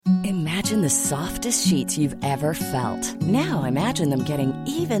Imagine the softest sheets you've ever felt. Now imagine them getting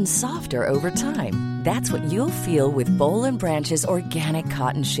even softer over time. That's what you'll feel with Boll & Branch's organic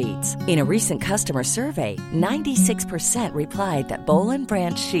cotton sheets. In a recent customer survey, 96% replied that Boll &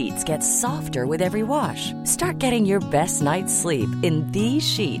 Branch sheets get softer with every wash. Start getting your best night's sleep in these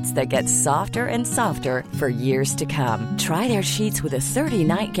sheets that get softer and softer for years to come. Try their sheets with a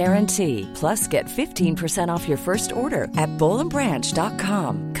 30-night guarantee. Plus, get 15% off your first order at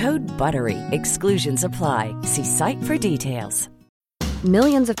bollandbranch.com. Code BUTTERY. Exclusions apply. See site for details.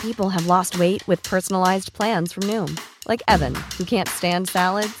 Millions of people have lost weight with personalized plans from Noom. Like Evan, who can't stand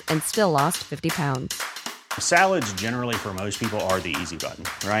salads and still lost 50 pounds. Salads generally for most people are the easy button,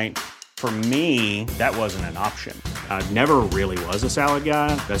 right? For me, that wasn't an option. I never really was a salad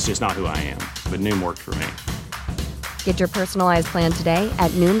guy. That's just not who I am. But Noom worked for me. Get your personalized plan today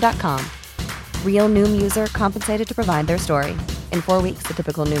at Noom.com. Real Noom user compensated to provide their story. In 4 weeks, the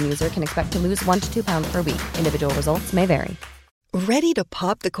typical Noom user can expect to lose 1 to 2 pounds per week. Individual results may vary. Ready to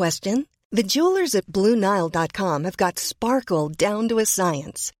pop the question? The jewelers at BlueNile.com have got sparkle down to a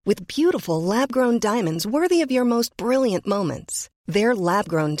science with beautiful lab-grown diamonds worthy of your most brilliant moments. Their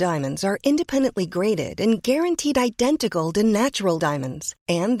lab-grown diamonds are independently graded and guaranteed identical to natural diamonds,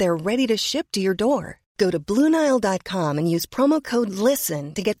 and they're ready to ship to your door. Go to BlueNile.com and use promo code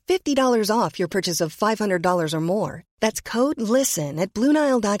LISTEN to get $50 off your purchase of $500 or more. That's code LISTEN at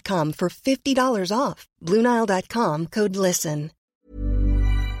BlueNile.com for $50 off. BlueNile.com, code LISTEN.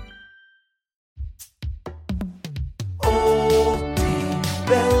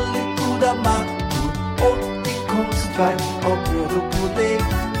 Väldigt goda mackor, 80 konstverk av bröd och pudding.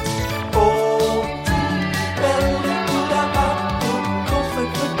 80 väldigt goda mackor,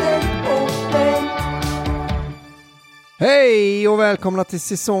 konstverk för dig och mig. Hej och välkomna till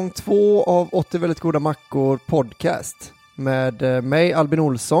säsong 2 av 80 väldigt goda mackor podcast. Med mig Albin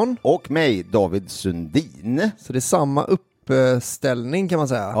Olsson. Och mig David Sundin. Så det är samma uppställning kan man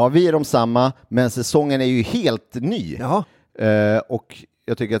säga. Ja, vi är de samma, men säsongen är ju helt ny. Jaha. Och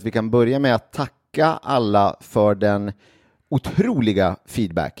jag tycker att vi kan börja med att tacka alla för den otroliga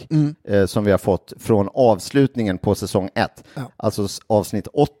feedback som vi har fått från avslutningen på säsong 1. Ja. Alltså avsnitt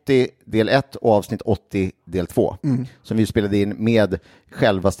 80 del 1 och avsnitt 80 del 2. Som vi spelade in med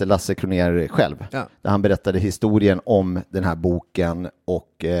självaste Lasse Kronér själv. Ja. Där han berättade historien om den här boken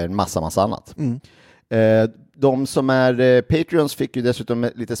och en massa annat. De som är Patreons fick ju dessutom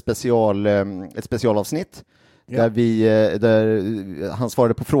ett specialavsnitt. Ja. Där han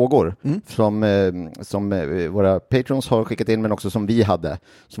svarade på frågor som våra patrons har skickat in, men också som vi hade,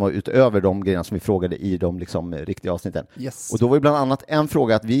 som var utöver de grejerna som vi frågade i de liksom riktiga avsnitten. Yes. Och då var ju bland annat en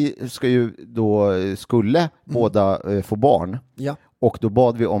fråga att vi skulle båda få barn. Ja. Och då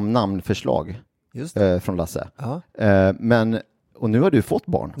bad vi om namnförslag från Lasse. Och nu har du fått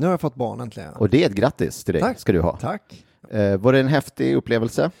barn. Nu har jag fått barn äntligen. Och det är ett grattis till dig. Tack. Ska du ha. Tack. Var det en häftig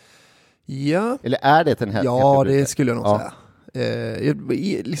upplevelse? Ja. Eller är det en häftig upplevelse? Ja, det skulle jag nog säga. Jag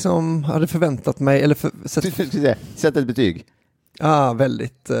liksom hade förväntat mig... Eller Sätt ett betyg. Ja,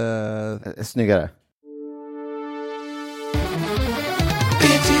 väldigt... Snyggare.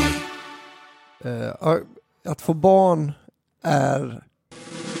 Att få barn är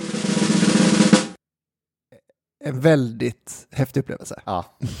en väldigt häftig upplevelse. Ja.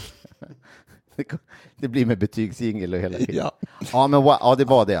 Det blir med betygsingel och hela tiden. Ja. Ja, men det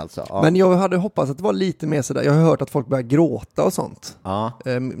var det alltså. Ja. Men jag hade hoppats att det var lite mer sådär. Jag har hört att folk börjar gråta och sånt. Ja.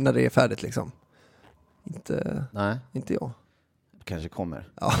 När det är färdigt liksom. Inte jag. Kanske kommer.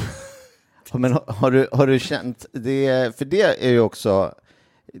 Ja. Men har du känt det? För det är ju också,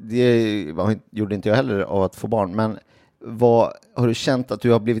 det gjorde inte jag heller av att få barn, men har du känt att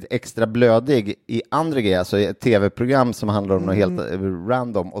du har blivit extra blödig i andra grejer, alltså i ett tv-program som handlar om något helt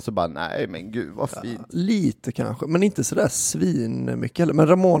random, och så bara, nej men gud vad fint. Ja, lite kanske, men inte sådär svin mycket heller. Men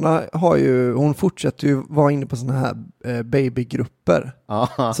Ramona hon fortsätter ju vara inne på såna här babygrupper.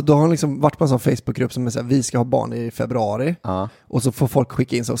 Så då har hon liksom varit på en sån Facebookgrupp som är såhär, vi ska ha barn i februari. Och så får folk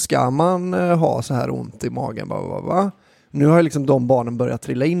skicka in så, ska man ha så här ont i magen? Nu har ju liksom de barnen börjat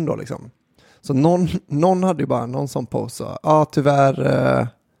trilla in då liksom. Så någon hade ju bara någon sån post så, tyvärr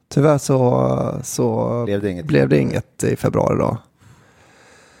så blev det inget i februari då.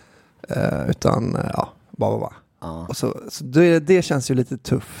 Utan bara. Och så det känns ju lite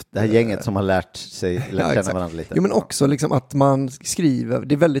tufft. Det här gänget som har lärt känna varandra lite. Jo, men också liksom att man skriver,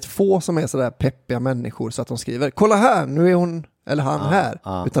 det är väldigt få som är sådär peppiga människor så att de skriver, kolla här, nu är hon eller han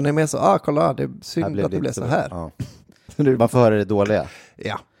här. Utan det är mer så, kolla, det är synd att det blev så här. Man får höra det dåliga.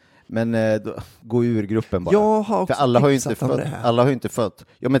 Ja. Men gå ur gruppen bara. För alla har ju inte fött.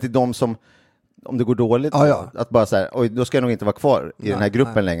 Ja, men till de som om det går dåligt, att bara så här, oj, då ska jag nog inte vara kvar i den här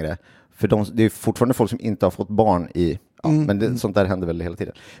gruppen längre. För det är fortfarande folk som inte har fått barn i, men sånt där händer väl hela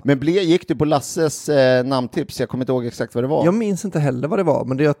tiden. Men gick du på Lasses namntips? Jag kommer inte ihåg exakt vad det var. Jag minns inte heller vad det var,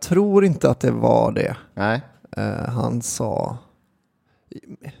 men jag tror inte att det var det. Nej. Han sa...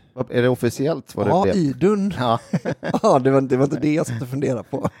 Är det officiellt? Vad det blev? Idun. Ja. Ja, det var inte det jag satt och fundera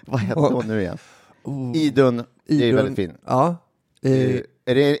på. Vad hette hon nu igen? Idun, det är väldigt fin. Ja.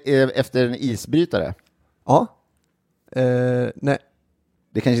 Är det efter en isbrytare? Ja. Nej.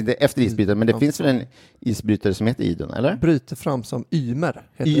 Det kanske inte är efter isbrytaren, men det finns väl en isbrytare som heter Idun, eller? Bryter fram som Ymer.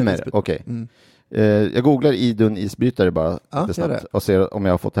 Ymer, okej. Jag googlar Idun isbrytare bara och ser om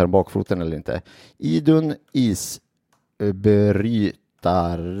jag har fått det här bakfoten eller inte. Idun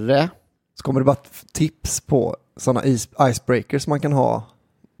isbrytare. Så kommer det bara tips på sådana icebreakers man kan ha.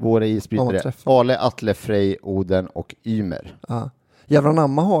 Våra isbrytare. Ale, Atle, Frej, Oden och Ymer. Ja. Jävla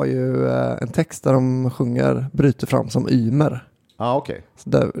Namma har ju en text där de sjunger bryter fram som Ymer. Ja, okej. Så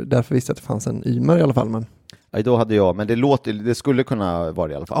därför visste jag att det fanns en Ymer i alla fall. Men... Ja, då hade jag, men det skulle kunna vara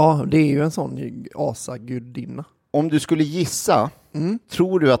det i alla fall. Ja, det är ju en sån asagudinna. Om du skulle gissa,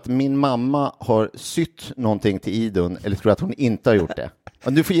 tror du att min mamma har sytt någonting till Idun, eller tror du att hon inte har gjort det?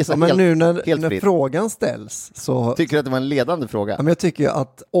 Du får gissa men nu när fritt. Frågan ställs så... Tycker du att det var en ledande fråga? Ja, men jag tycker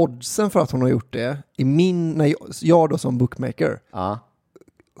att oddsen för att hon har gjort det, när jag då som bookmaker,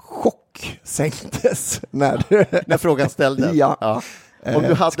 chock sänktes när frågan ställdes. Ja. Om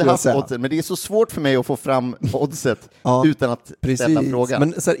du hade haft oddsen, men det är så svårt för mig att få fram oddset utan att ställa frågan.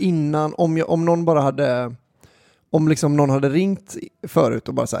 Men så här, innan, om någon bara hade... Om liksom någon hade ringt förut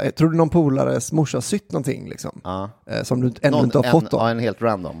och bara så här, tror du någon polares morsa sytt någonting liksom, som du ännu inte har fått då? Ja, en helt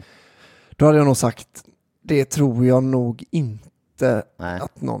random. Då hade jag nog sagt, det tror jag nog inte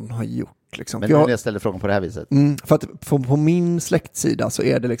att någon har gjort. Liksom. Men när jag ställer frågan på det här viset? För att på min släktsida så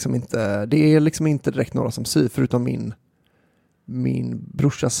är det liksom inte, direkt några som syr, förutom min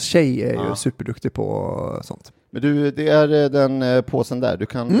brorsas tjej är ju superduktig på sånt. Men du, det är den påsen där. Du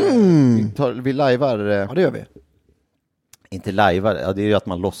kan, vi lajvar. Ja, det gör vi. Inte lajvar, det är ju att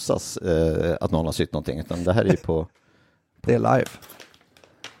man låtsas att någon har sytt någonting, utan det här är ju på... Det är live.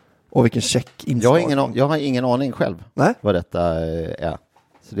 Och vilken check inslag. Jag har ingen aning själv vad detta är.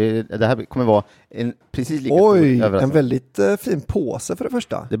 Så det här kommer vara en precis lika stor överraskning. En väldigt fin påse för det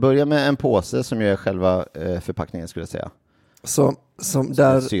första. Det börjar med en påse som är själva förpackningen, skulle jag säga. Som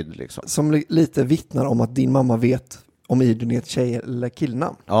sydd, liksom. Som lite vittnar om att din mamma vet om Idun är ett tjej eller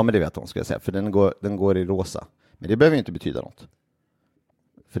killnamn. Ja, men det vet hon, ska jag säga. För den går i rosa. Men det behöver ju inte betyda något.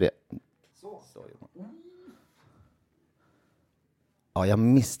 För det... Ja, jag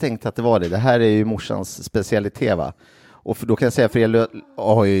misstänkte att det var det. Det här är ju morsans specialitet, va? Och då kan jag säga för er...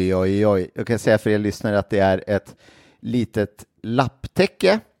 Jag kan säga för er lyssnare att det är ett litet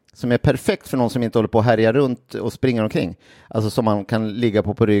lapptäcke som är perfekt för någon som inte håller på att härja runt och springer omkring. Alltså som man kan ligga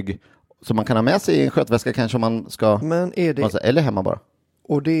på rygg, som man kan ha med sig i en skötväska kanske om man ska... Men är det... Eller hemma bara.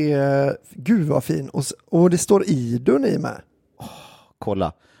 Och det är... Gud vad fin. Och det står Idun i med.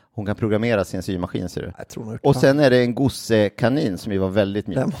 Kolla. Hon kan programmera sin symaskin, ser du. Jag tror nog och sen är det en gossekanin som ju var väldigt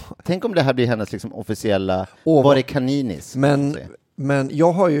mjuk. Tänk om det här blir hennes liksom officiella... Var är kaninis? Men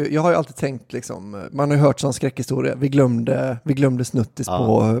jag har ju alltid tänkt liksom, man har ju hört sån skräckhistoria. Vi glömde Snuttis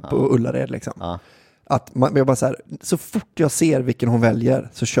på Ullared liksom. Ja. Att jag bara så här, så fort jag ser vilken hon väljer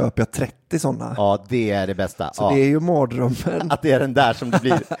så köper jag 30 sådana. Ja, det är det bästa. Så det är ju mardrömmen. Att det är den där som det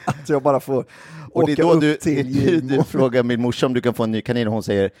blir. Så jag bara får och det är då du frågar min morsa om du kan få en ny kanin och hon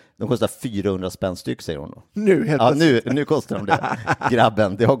säger, de kostar 400 spänn styck, säger hon då. Nu kostar de det.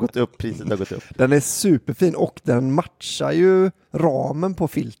 Grabben, det har gått upp, priset har gått upp. Den är superfin och den matchar ju ramen på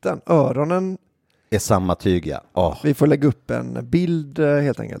filten. Öronen är samma tyg, ja. Vi får lägga upp en bild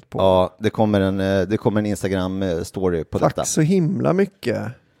helt enkelt på. Ja, det kommer en Instagram-story på detta. Tack så himla mycket.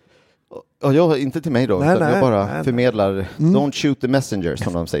 Ja, inte till mig då. Jag bara förmedlar. Don't shoot the messenger,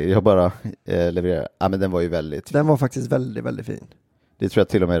 som de säger. Jag bara levererar. Ja, men den var ju väldigt fin. Den var faktiskt väldigt, väldigt fin. Det tror jag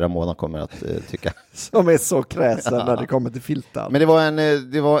till och med Ramona kommer att tycka. Som är så kräsen när det kommer till filtar. Men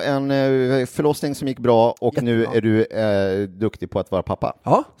det var en förlossning som gick bra och jättebra. Nu är du duktig på att vara pappa.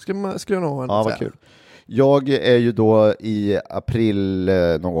 Ja, skulle jag nog säga. Vad kul. Jag är ju då i april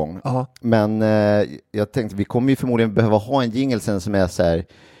någon gång. Aha. Men jag tänkte vi kommer ju förmodligen behöva ha en jingle sen som är så här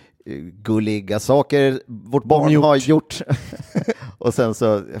gulliga saker vårt barn har gjort. Och sen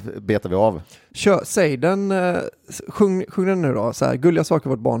så betar vi av. Säg den, sjung den nu då. Så här, gulliga saker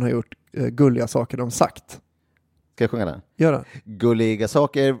vårt barn har gjort, gulliga saker de sagt. Ska jag sjunga den? Gör det. Gulliga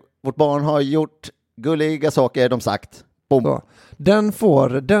saker vårt barn har gjort, gulliga saker de sagt. Så. Den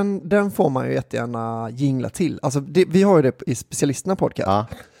får man ju jättegärna jingla till. Alltså vi har ju det i Specialisterna podcast. Ja.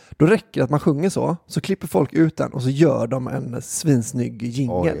 Då räcker det att man sjunger så klipper folk ut den och så gör de en svinsnygg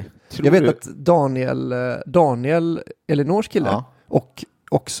jingle. Jag vet att Daniel Elinors kille och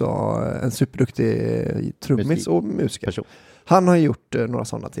också en superduktig trummis och musiker. Han har gjort några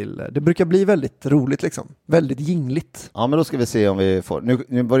sådana till. Det brukar bli väldigt roligt liksom. Väldigt jingligt. Ja, men då ska vi se om vi får.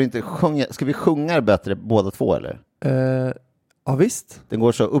 Nu var det inte sjunga. Ska vi sjunga bättre båda två eller? Ja, visst. Den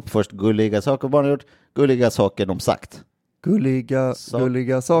går så upp först. Gulliga saker barn har gjort. Gulliga saker de sagt. Gulliga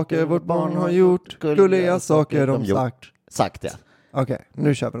saker vårt barn har gjort. Gulliga saker de sagt. Sagt, ja. Okej,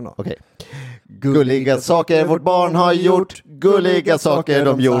 nu kör vi den då. Okej. Gulliga saker vårt barn har gjort. Gulliga saker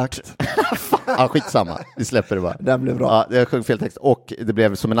de gjort. Ja, skitsamma. Vi släpper det bara. Den blev bra. Ja, jag sjöng fel text. Och det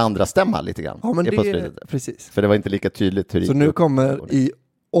blev som en andra stämma lite grann. Ja, men det precis. För det var inte lika tydligt hur det så nu kommer i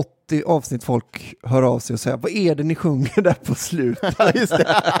 80 avsnitt folk hör av sig och säger, vad är det ni sjunger där på slutet? Just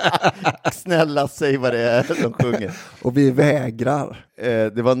det. Snälla, säg vad det är de sjunger. Och vi vägrar.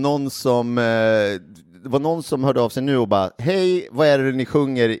 Det var någon som hörde av sig nu och bara, hej, vad är det ni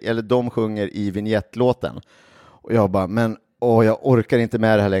sjunger, eller de sjunger i vignettlåten? Och jag bara, men jag orkar inte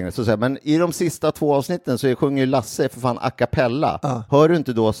med det här längre. Så säger, men i de sista 2 avsnitten så sjunger ju Lasse för fan a cappella. Hör du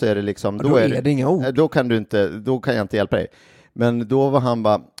inte då så är det liksom, då är det inga ord. Då kan jag inte hjälpa dig. Men då var han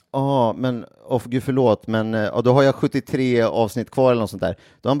bara, gud förlåt, men då har jag 73 avsnitt kvar eller något sånt där.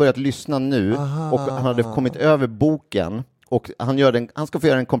 Då har han börjat lyssna nu och han hade kommit över boken. Och han ska få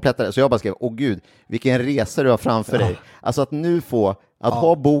göra en komplettare. Så jag bara skrev, gud, vilken resa du har framför dig. Alltså att nu få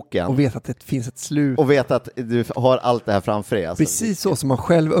ha boken. Och veta att det finns ett slut. Och veta att du har allt det här framför dig. Alltså, precis så som man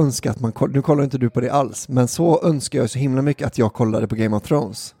själv önskar att man nu kollar inte du på det alls. Men så önskar jag så himla mycket att jag kollade på Game of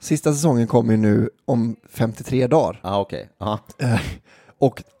Thrones. Sista säsongen kommer ju nu om 53 dagar. Okej.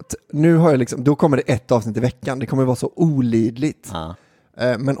 Och nu har jag liksom, då kommer det 1 avsnitt i veckan. Det kommer vara så olidligt.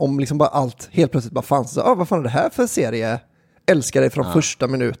 Men om liksom bara allt helt plötsligt bara fanns så, vad fan är det här för serie? Älskar dig från första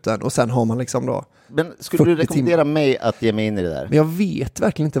minuten och sen har man liksom då. Men skulle du rekommendera mig att ge mig in i det där? Men jag vet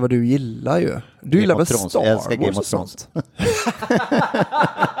verkligen inte vad du gillar ju. Du gillar väl Star Wars? Jag älskar Game of Thrones.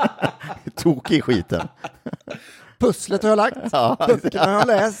 Tokig skiten. Pusslet har jag lagt. Böckerna har jag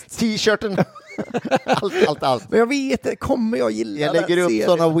läst. T-shirten. allt. Men jag vet, det kommer jag gilla. Jag lägger upp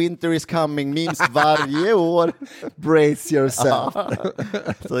sådana Winter is coming memes varje år. Brace yourself.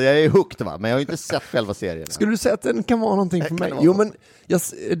 Så jag är hooked, va? Men jag har inte sett själva serien. Skulle du säga att den kan vara någonting för mig? Jo, men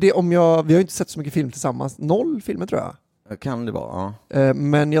vi har ju inte sett så mycket film tillsammans. 0 filmer tror jag. Kan det vara,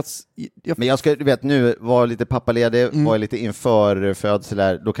 Men jag ska, du vet, nu var lite pappaledig, var lite inför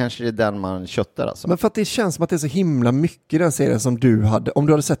födsel, då kanske det är den man köttar alltså. Men för att det känns som att det är så himla mycket i den serien som du hade, om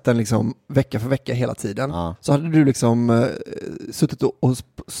du hade sett den liksom vecka för vecka hela tiden, så hade du liksom suttit och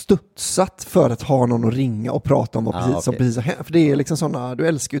studsat för att ha någon att ringa och prata om vad som precis har hänt. För det är liksom sådana, du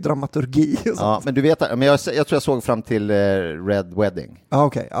älskar ju dramaturgi och sånt. Men du vet, men jag tror jag såg fram till Red Wedding.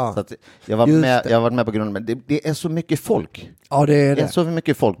 Så att jag var med på grunden, men det är så mycket folk. Ja, det är så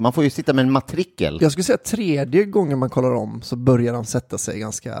mycket folk. Man får ju sitta med en matrikel. Jag skulle säga 3:e gången man kollar om så börjar de sätta sig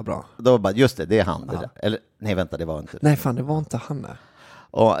ganska bra. Då bara, just det är han. Det där. Eller, nej vänta, det var inte. Nej fan, det var inte han.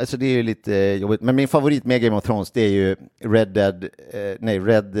 Ja, alltså det är ju lite jobbigt. Men min favorit med Game of Thrones, det är ju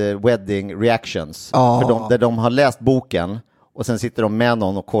Red Wedding Reactions. För där de har läst boken och sen sitter de med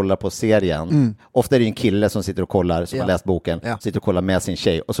någon och kollar på serien. Ofta är det en kille som sitter och kollar, som har läst boken, sitter och kollar med sin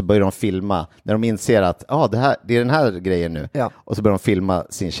tjej, och så börjar de filma när de inser att det är den här grejen nu. Och så börjar de filma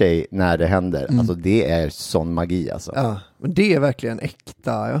sin tjej när det händer. Alltså det är sån magi alltså. Ja, men det är verkligen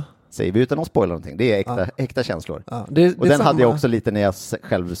äkta, Säger vi utan att spoila någonting. Det är äkta känslor. Det och den hade jag också lite när jag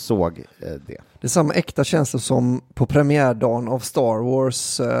själv såg det. Det är samma äkta känslor som på premiärdagen av Star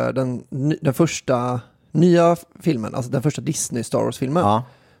Wars, den första nya filmen, alltså den första Disney Star Wars-filmen.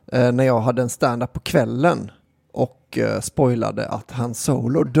 När jag hade en stand-up på kvällen och spoilade att Han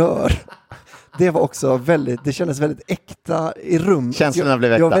Solo dör. Det var också det kändes väldigt äkta i rummet. Känslorna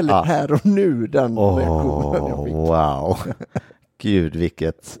blev äkta. Jag var väldigt här och nu, den reaktionen jag fick. Wow. Gud,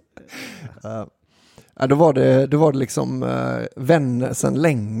 vilket... Då var det liksom vänner sedan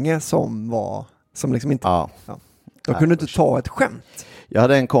länge som liksom inte... De kunde inte ta ett skämt. Jag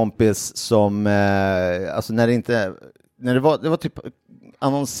hade en kompis som, alltså det var typ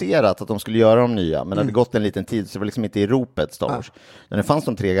annonserat att de skulle göra de nya, men det hade gått en liten tid, så det var liksom inte i ropet Star Wars. Men det fanns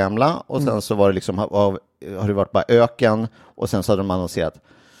de 3 gamla, och sen så var det liksom, har det varit bara öken, och sen så hade de annonserat.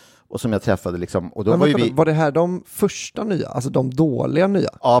 Och som jag träffade liksom, och då var det här de första nya, alltså de dåliga nya?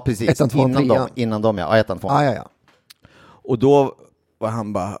 Ja, precis. 1, 2, 3. Innan de, 1, 2. Ja. Och då var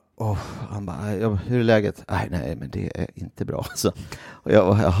han bara, hur är läget? Nej, men det är inte bra. Så, och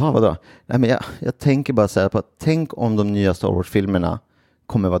jag, jaha, vadå? Nej, men jag tänker bara så här på att tänk om de nya Star Wars-filmerna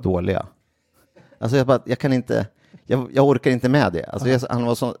kommer vara dåliga. Alltså jag kan inte jag orkar inte med det. Alltså, han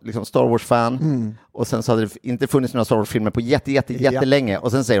var så, liksom Star Wars-fan och sen så hade det inte funnits några Star Wars-filmer på jättelänge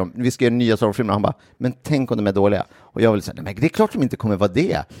och sen säger de, vi ska göra nya Star Wars-filmer och han bara, men tänk om de är dåliga. Och jag vill säga, nej, men det är klart de inte kommer vara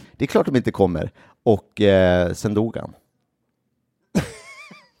det. Det är klart de inte kommer. Och sen dog han.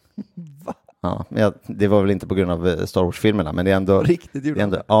 Va? Ja, men det var väl inte på grund av Star Wars-filmerna, men det är ändå... Riktigt det är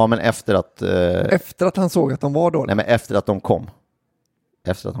ändå, ja, men efter att... efter att han såg att de var dåliga? Nej, men efter att de kom.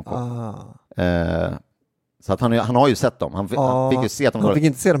 Så att han har ju sett dem. Han fick ju se att de han fick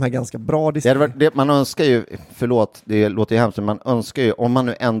inte se de här ganska bra Disney. Man önskar ju, förlåt, det låter ju hemskt, men man önskar ju, om man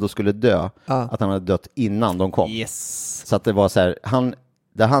nu ändå skulle dö, att han hade dött innan de kom. Yes. Så att det var så här,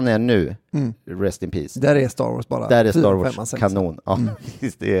 där han är nu, rest in peace. Där är Star Wars bara. Där är Star Wars kanon. Ja,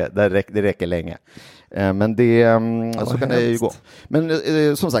 det räcker länge. Men det, så kan det ju gå. Men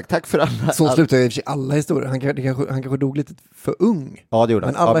som sagt, tack för alla. Så slutar ju alla historier. Han kanske dog lite för ung. Ja, det gjorde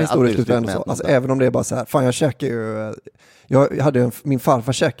han. Men alla historier slutar ändå så. Alltså, även om det är bara så här, fan jag käkar ju... min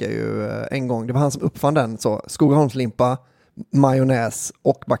farfar käkade ju en gång, det var han som uppfann den, så Skogaholmslimpa, majonnäs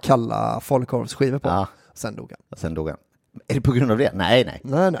och bara kalla falukorvsskivor på. Ja. Sen dog han. Är det på grund av det? Nej.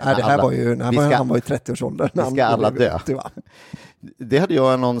 Det här var ju, han var i 30-årsåldern. Vi ska alla dö. Det hade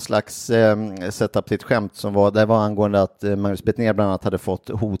jag någon slags setup till ett skämt som var, det var angående att Magnus Bettner bland annat hade fått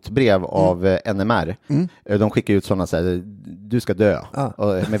hotbrev av NMR. De skickade ut sådana så här, du ska dö.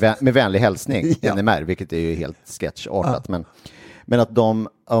 Med vänlig hälsning, NMR, vilket är ju helt sketchartat. Men att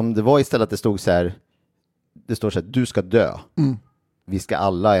om det var istället att det stod så här, det står så här, du ska dö. Vi ska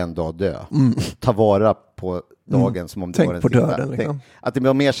alla en dag dö. Ta vara på dagen som om det var den sista. Döden, liksom. Att det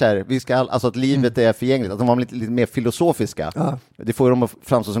var mer så här, alltså att livet är förgängligt, att de var lite mer filosofiska. Det får dem att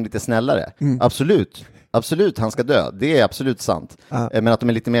framstå som lite snällare. Absolut, han ska dö. Det är absolut sant. Men att de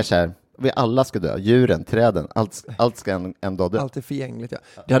är lite mer så här, vi alla ska dö. Djuren, träden, allt ska en dag dö. Allt är förgängligt, ja.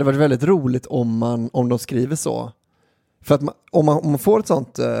 Det hade varit väldigt roligt om de skriver så. För att om man får ett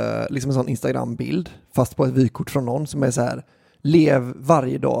sånt, liksom en sån Instagram-bild fast på ett vykort från någon som är så här, lev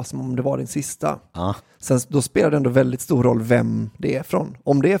varje dag som om det var din sista. Sen då spelar det ändå väldigt stor roll vem det är från.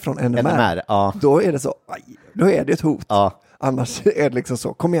 Om det är från NMR då är det så, då är det ett hot. Annars är det liksom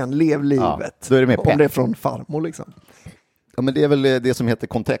så, kom igen, lev livet. Då är det mer om det är från farmor liksom. Ja, men det är väl det som heter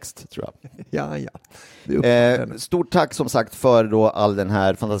kontext, tror jag. Ja. Stort tack som sagt för då all den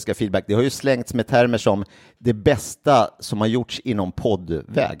här fantastiska feedback. Det har ju slängts med termer som det bästa som har gjorts inom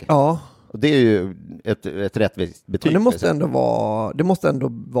poddväg. Ja. Och det är ju ett rättvist betyg. Men det måste ändå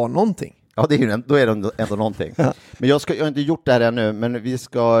vara någonting. Ja, då är det ändå någonting. Men jag har inte gjort det här ännu, men vi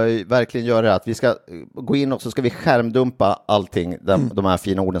ska verkligen göra det. Att vi ska gå in och så ska vi skärmdumpa allting, de här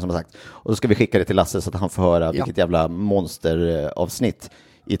fina orden som har sagt. Och så ska vi skicka det till Lasse så att han får höra vilket jävla monsteravsnitt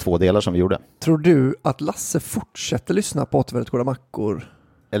i 2 delar som vi gjorde. Tror du att Lasse fortsätter lyssna på 8 väldigt goda mackor?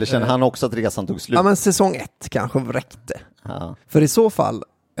 Eller känner han också att resan tog slut? Ja, men säsong 1 kanske räckte. Ja. För i så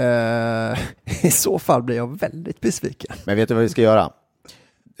fall blir jag väldigt besviken. Men vet du vad vi ska göra?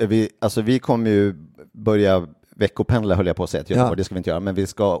 Vi kommer ju börja veckopendla, höll jag på att säga till Göteborg. Det ska vi inte göra, men vi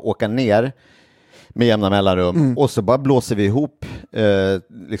ska åka ner med jämna mellanrum och så bara blåser vi ihop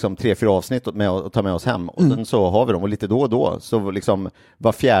liksom 3-4 avsnitt och tar med oss hem och sen så har vi dem och lite då och då så liksom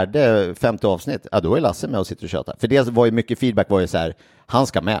var 4:e, 5:e avsnitt, då är Lasse med och sitter och tjötar. För det var ju mycket feedback var ju så här, han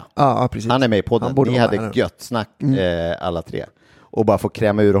ska med. Precis. Han är med i podden. Ni hade gött snack alla 3. Och bara få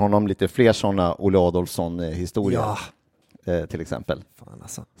kräma ur honom lite fler sådana Olle Adolfsson-historier. Till exempel. Fan,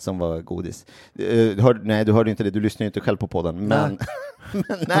 alltså. Som var godis. Du hörde inte det, du lyssnar ju inte själv på podden. Men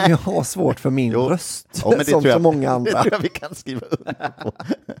nej. Jag har svårt för min röst. Men det som så många andra. Det tror jag vi kan skriva under på.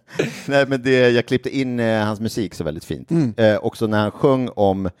 Nej, men jag klippte in hans musik så väldigt fint. Också när han sjöng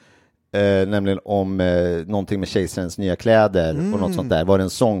om nämligen om någonting med kejsarens nya kläder och något sånt där. Var det en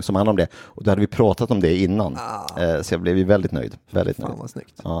sång som handlade om det? Och då hade vi pratat om det innan. Så jag blev ju väldigt nöjd. Väldigt nöjd. Vad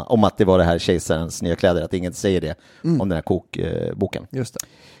snyggt. Om att det var det här kejsarens nya kläder. Att ingen säger det om den här kokboken. Just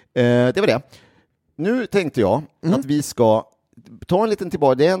det. Det var det. Nu tänkte jag att vi ska ta en liten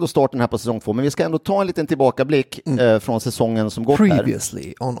tillbaka. Det är ändå starten här på säsong 2. Men vi ska ändå ta en liten tillbakablick från säsongen som gått här.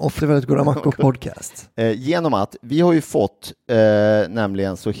 Previously on 8 väldigt goda mackor podcast. Genom att vi har ju fått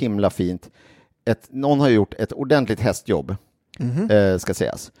nämligen så himla fint någon har gjort ett ordentligt hästjobb ska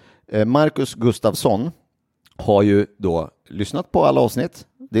sägas. Marcus Gustafsson har ju då lyssnat på alla avsnitt.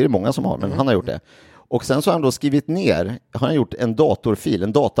 Det är det många som har, men han har gjort det. Och sen så har han då skrivit ner, han har gjort en datorfil,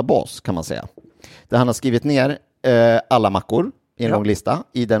 en databas kan man säga. Där han har skrivit ner alla mackor i en lång lista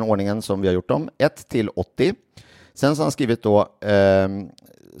i den ordningen som vi har gjort dem, 1 till 80. Sen så har han skrivit då,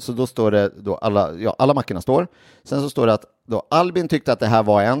 så då står det då alla mackorna står. Sen så står det att då Albin tyckte att det här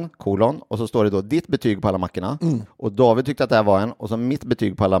var en, kolon, och så står det då ditt betyg på alla mackorna. Och David tyckte att det här var en, och så mitt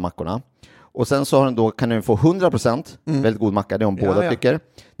betyg på alla mackorna. Och sen så har den då, kan den få 100%, väldigt god macka, det är om båda tycker.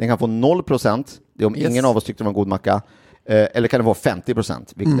 Den kan få 0%, det är om ingen av oss tyckte det var en god macka. Eller kan det vara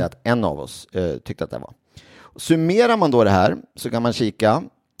 50%, vilket är att en av oss tyckte att det var. Summerar man då det här så kan man kika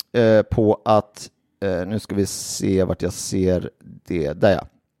på att, nu ska vi se vart jag ser det, där ja.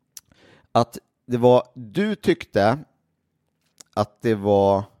 Att det var, du tyckte att det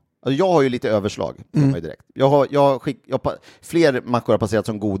var, alltså jag har ju lite överslag direkt. Fler mackor har passerat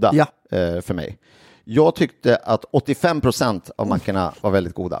som goda för mig. Jag tyckte att 85% av mackorna var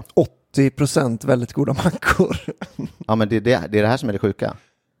väldigt goda. 80% väldigt goda mackor. Ja, men det är det här som är det sjuka.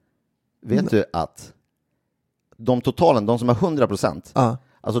 Vet du att de totalen, de som har 100%,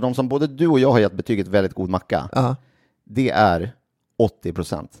 alltså de som både du och jag har gett betyget väldigt god macka, det är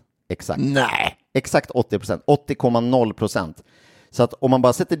 80%. Exakt. Nej. Exakt 80%. 80,0%. Så att om man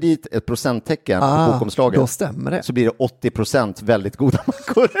bara sätter dit ett procenttecken på bokomslaget, då stämmer det. Så blir det 80% väldigt goda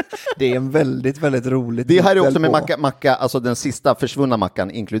mackor. Det är en väldigt, väldigt roligt. Det här är också med macka, alltså den sista försvunna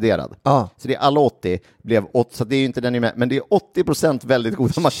mackan inkluderad. Så det är alla 80, blev 80, så det är ju inte den med, men det är 80% väldigt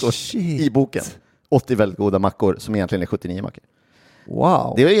goda mackor i boken. 80 väldigt goda mackor som egentligen är 79 mackor.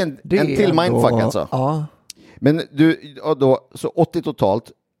 Wow. Det är en till mindfuck alltså. Ja. Men du, då, så 80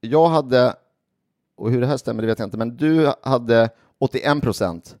 totalt. Jag hade, och hur det här stämmer det vet jag inte, men du hade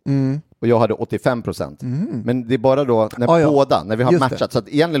 81% och jag hade 85%. Men det är bara då när båda, när vi har matchat, det. Så att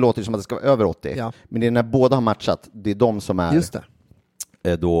egentligen låter det som att det ska vara över 80. Ja. Men det är när båda har matchat, det är de som är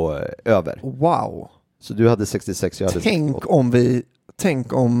då över. Wow. Så du hade 66, jag hade 68.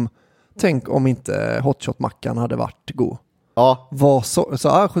 Tänk om inte hotshot-mackan hade varit god. Ja.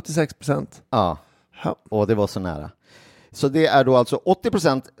 76%. Ja. Och det var så nära. Så det är då alltså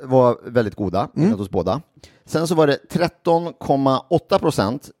 80% var väldigt goda hos båda. Sen så var det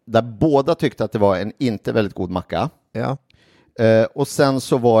 13,8% där båda tyckte att det var en inte väldigt god macka. Ja. Och sen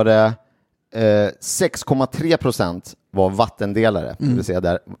så var det 6,3% var vattendelare. Det vill säga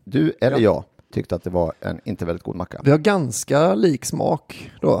där du eller jag tyckte att det var en inte väldigt god macka. Vi har ganska lik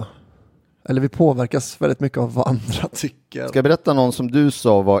smak då. Eller vi påverkas väldigt mycket av vad andra tycker. Ska jag berätta någon som du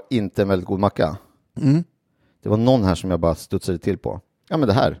sa var inte en väldigt god macka? Det var någon här som jag bara studsade till på. Ja, men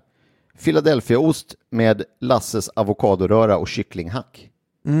det här. Philadelphiaost med Lasses avokadoröra och kycklinghack.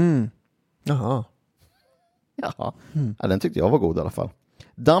 Jaha. Ja, den tyckte jag var god i alla fall.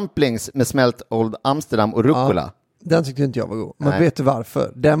 Dumplings med smält Old Amsterdam och rucola. Ja, den tyckte inte jag var god. Men vet du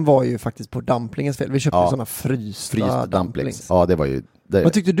varför? Den var ju faktiskt på dumplingens fel. Vi köpte sådana frysta dumplings. Ja, det var ju...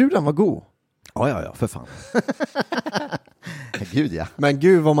 Men tyckte du den var god? Ja, för fan. Gud, ja. Men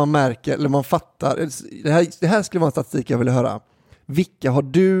gud vad man märker, eller man fattar. Det här skulle vara en statistik jag ville höra. Vilka har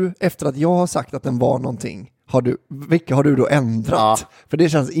du, efter att jag har sagt att den var någonting, vilka har du då ändrat? Ja. För det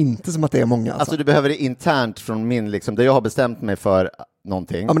känns inte som att det är många. Alltså du behöver det internt från min, liksom, där jag har bestämt mig för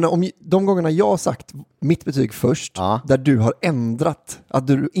någonting. Ja, men om de gångerna jag har sagt mitt betyg först, där du har ändrat att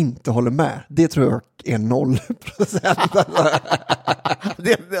du inte håller med, det tror jag är 0%.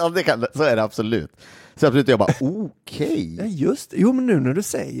 det kan, så är det absolut. Så absolut jag bara, okej. Ja, just det. Jo, men nu när du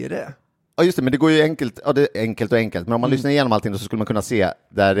säger det. Ja, just det, men det går ju enkelt. Ja, det är enkelt och enkelt. Men om man lyssnar igenom allting så skulle man kunna se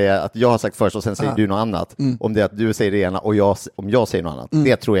där det är att jag har sagt först och sen säger du något annat. Om det är att du säger det ena och om jag säger något annat.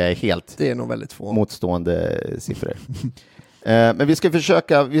 Det tror jag är helt det är nog väldigt få motstående siffror. Men vi ska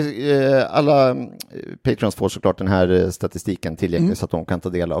försöka, alla Patrons får såklart den här statistiken tillgänglig så att de kan ta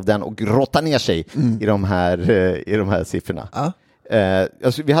del av den och grotta ner sig i de här siffrorna.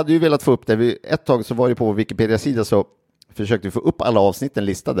 Alltså, vi hade ju velat få upp det. Ett tag så var det på Wikipedia-sida så försökte vi få upp alla avsnitten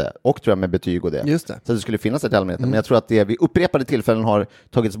listade och tror jag med betyg och det. Just det. Så att det skulle finnas ett allmänheten. Men jag tror att det vid upprepade tillfällen har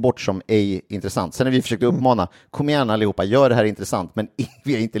tagits bort som ej intressant. Sen när vi försökte uppmana, kom igen allihopa, gör det här intressant, men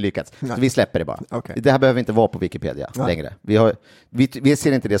vi har inte lyckats. Så vi släpper det bara. Okay. Det här behöver inte vara på Wikipedia längre. Vi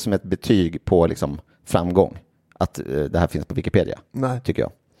ser inte det som ett betyg på liksom, framgång, att det här finns på Wikipedia, tycker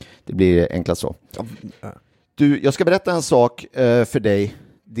jag. Det blir enklast så. Du, jag ska berätta en sak för dig.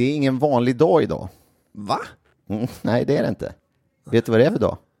 Det är ingen vanlig dag idag. Va? Nej, det är det inte. Vet du vad det är för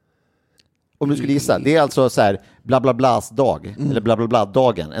dag? Om du skulle gissa. Det är alltså så här bla bla blas dag. Eller bla bla bla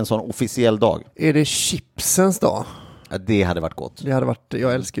dagen. En sån officiell dag. Är det chipsens dag? Ja, det hade varit gott. Det hade varit,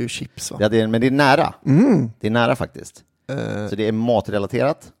 jag älskar ju chips, va? Ja, men det är nära. Det är nära faktiskt. Så det är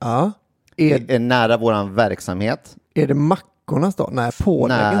matrelaterat. Ja. Det är nära våran verksamhet. Är det mackornas dag? Nej,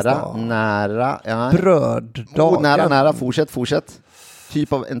 påläggens dag. Nära. Ja. Bröddagen. Nära. Fortsätt.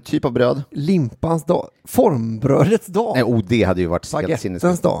 En typ av bröd. Limpans dag. Formbrödets dag. Nej, det hade ju varit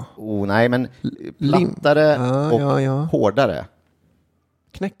spagettens dag. Nej, men plattare och hårdare.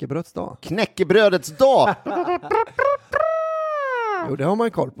 Knäckebrödets dag. Knäckebrödets dag! Jo, det har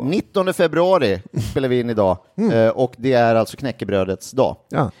man koll på. 19 februari spelar vi in idag och det är alltså knäckebrödets dag.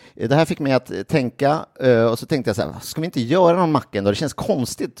 Ja. Det här fick mig att tänka och så tänkte jag så här, ska vi inte göra någon macka ändå? Det känns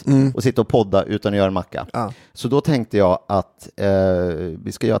konstigt att sitta och podda utan att göra en macka. Ja. Så då tänkte jag att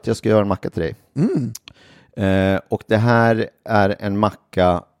jag ska göra en macka till dig. Och det här är en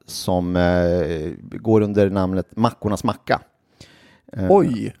macka som går under namnet Mackornas macka.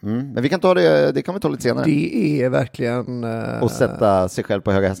 Oj! Men vi kan ta det kan vi ta lite senare. Det är verkligen... Och sätta sig själv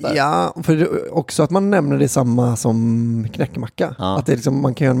på höga hästar. Ja, för det, också att man nämner det samma som knäckemacka. Ja. Att det är liksom,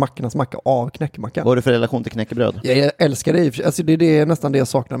 man kan göra en mackornas macka av knäckemacka. Vad har du för relation till knäckebröd? Jag älskar det. Alltså det är nästan det jag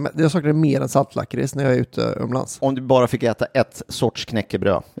saknar. Jag saknar det mer än saltlakrits när jag är ute utomlands. Om du bara fick äta ett sorts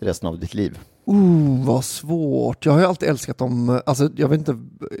knäckebröd i resten av ditt liv. Vad svårt. Jag har ju alltid älskat dem, alltså jag vet inte,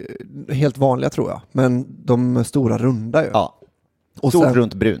 helt vanliga tror jag. Men de stora runda ju. Ja. Och Stort sen,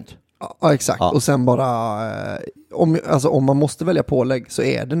 runt brunt. Ja, exakt. Ja. Och sen bara, om man måste välja pålägg så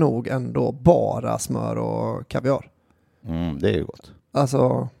är det nog ändå bara smör och kaviar. Det är ju gott.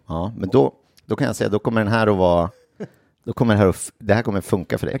 Alltså... Ja, men då kan jag säga, då kommer den här att vara... det här kommer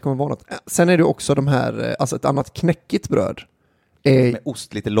funka för dig. Det kommer vara något. Sen är det också de här, alltså ett annat knäckigt bröd. Med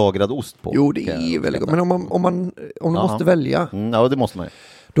ost, lite lagrad ost på. Jo, det är väldigt gott. Men om du måste välja, ja, det måste man ju.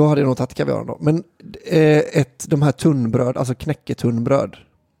 då hade jag nog tagit kaviaren då. Men de här tunnbröd, alltså knäcketunnbröd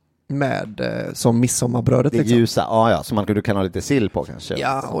med som midsommarbrödet. Det är liksom. ljusa, ja, som du kan ha lite sill på kanske.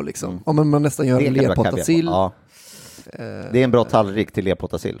 Ja, och liksom. Om man nästan gör en lerpottasill. Ja. Det är en bra tallrik till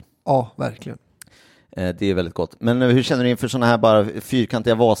lerpottasill. Ja, verkligen. Det är väldigt gott. Men hur känner du inför sådana här bara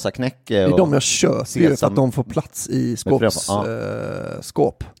fyrkantiga Vasaknäcke? Det är de jag köper ju för att de får plats i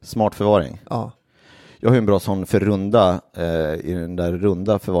skåp. Smart förvaring. Ja. Jag har ju en bra sån för runda i den där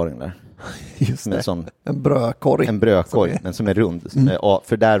runda förvaringen där. Just det. Sån, en brödkorg. En brödkorg, men som är rund.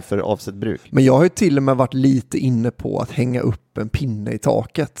 För avsett bruk. Men jag har ju till och med varit lite inne på att hänga upp en pinne i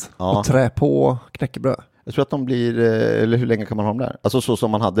taket och trä på knäckebröd. Jag tror att de blir, eller hur länge kan man ha dem där? Alltså så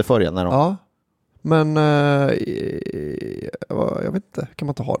som man hade förr när de... Ja, men jag vet inte, kan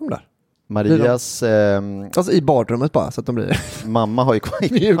man inte ha dem där? Marias... alltså i badrummet bara, så att de blir... mamma har ju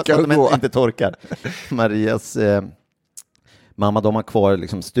kvar, så att de inte torkar. Marias mamma, de har kvar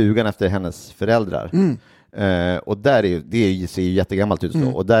liksom stugan efter hennes föräldrar. Och där ser ju jättegammalt ut.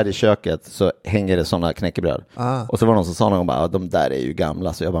 Och där i köket så hänger det sådana knäckebröd. Och så var det någon som sa någon bara, de där är ju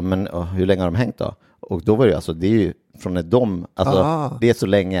gamla. Så jag bara, men hur länge har de hängt då? Och då var det alltså, det är ju från ett dom, alltså det är så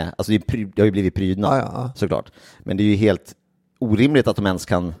länge, alltså det har ju blivit prydnad såklart. Men det är ju helt orimligt att de ens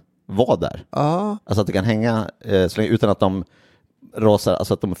kan vara där. Alltså att det kan hänga så länge, utan att de rasar,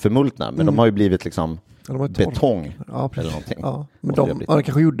 alltså att de förmultnar. Men de har ju blivit liksom betong eller någonting. Ja, men de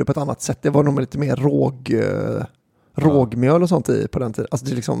kanske gjorde på ett annat sätt. Det var nog lite mer rågmjöl och sånt i på den tiden. Alltså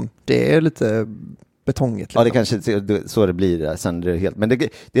det är lite betongigt. Liksom. Ja, det kanske är så det blir sen det är helt. Men det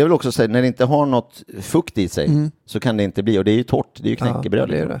är väl också så här, när det inte har något fukt i sig så kan det inte bli, och det är ju torrt, det är ju knäckebröd.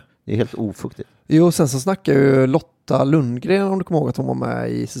 Ja, det är helt ofuktigt. Jo, sen så snackar ju Lotta Lundgren, om du kommer ihåg att hon var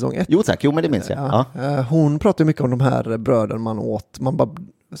med i säsong 1. Jo tack, men det minns jag. Ja. Hon pratar mycket om de här bröden man åt,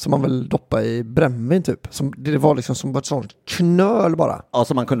 som man väl doppade i brännvin typ. Det var liksom som ett sånt knöl bara. Ja,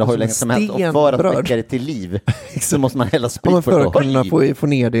 som man kunde ha hur länge som helst. Och för att väcka det till liv så måste man hälla sprit på för att kunna få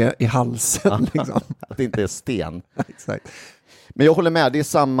ner det i halsen. Liksom. Att det inte är sten. Exakt. Men jag håller med, det är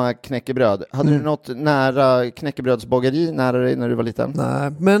samma knäckebröd. Hade du något nära knäckebrödsbageri nära dig när du var liten?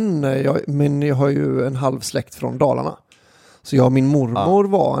 Nej, men jag har ju en halv släkt från Dalarna. Så min mormor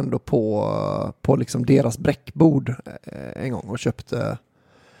var ändå på liksom deras bräckbord en gång och köpte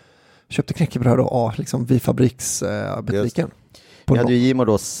knäckebröd liksom vid fabriksbutiken. Vi hade ju Jim och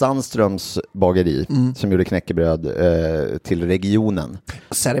då Sandströms bageri som gjorde knäckebröd till regionen.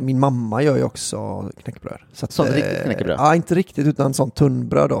 Sen min mamma gör ju också knäckebröd. Sånt riktigt knäckebröd? Ja, inte riktigt, utan sånt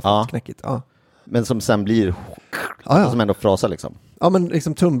tunnbröd då, knäckigt. Ja. Men som sen blir som ändå frasar liksom. Ja, men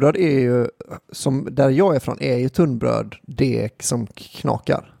liksom tunnbröd är ju, som där jag är från, är ju tunnbröd det som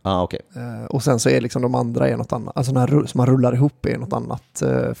knakar. Okej. Och sen så är liksom de andra är något annat. Alltså som man rullar ihop är något annat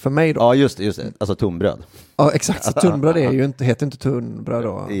för mig då. Ja, just det. Alltså tunnbröd. Ja, exakt. Så tunnbröd heter inte tunnbröd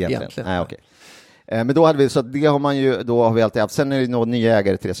då egentligen. Nej, okej. Men då hade vi, så det har man ju, då har vi alltid haft. Sen är det några nya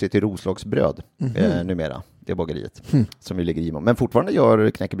ägare till det, så heter Roslagsbröd numera. Det är bageriet som ju ligger i. Men fortfarande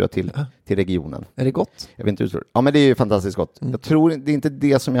gör knäckebröd till regionen. Är det gott? Jag vet inte hur det. Ja, men det är ju fantastiskt gott. Jag tror det är inte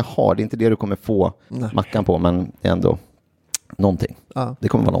det som jag har. Det är inte det du kommer få mackan på, men ändå någonting. Ja. Det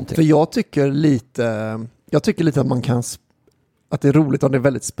kommer vara någonting. För jag tycker lite att man kan, att det är roligt om det är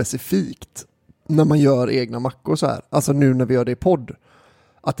väldigt specifikt när man gör egna mackor så här. Alltså nu när vi gör det i podd.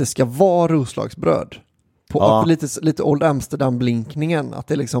 Att det ska vara Roslagsbröd. på lite Old Amsterdam-blinkningen. Att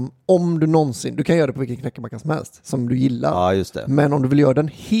det är liksom, om du någonsin, du kan göra det på vilken knäckemacka som helst, som du gillar. Ja, just det. Men om du vill göra den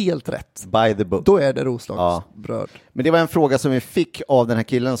helt rätt, by the book, då är det Roslagsbröd. Ja. Men det var en fråga som vi fick av den här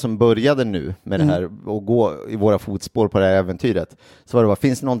killen som började nu med det här och gå i våra fotspår på det här äventyret. Så var det bara,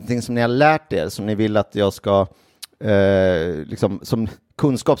 finns det någonting som ni har lärt er som ni vill att jag ska liksom, som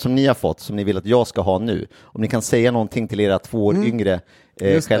kunskap som ni har fått som ni vill att jag ska ha nu? Om ni kan säga någonting till era 2 år yngre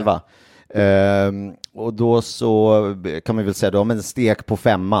själva. Och då så kan man väl säga då, men stek på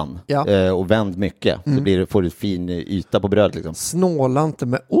 5 och vänd mycket, så får du fin yta på bröd liksom. Snåla inte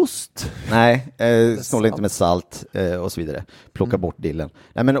med ost. Nej, snåla inte med salt och så vidare. Plocka bort dillen.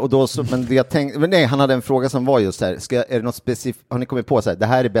 Nej, men och då så, men det jag tänkte, men nej, han hade en fråga som var just så här, är det något specifikt, har ni kommit på så här, det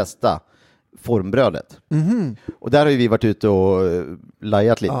här är bästa formbrödet. Och där har ju vi varit ute och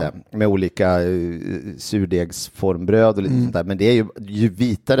lajat lite med olika surdegsformbröd och lite sånt där, men det är ju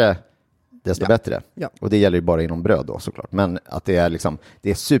vitare desto bättre. Ja. Och det gäller ju bara inom bröd då såklart. Men att det är liksom,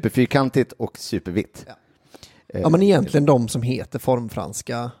 det är superfyrkantigt och supervitt. Ja, men egentligen de som heter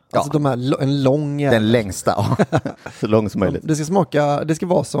formfranska. Alltså de är en lång... Den längsta, så lång som möjligt. Det ska smaka, det ska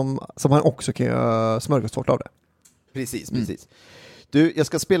vara som man också kan göra smörgåstårta av det. Precis. Du, jag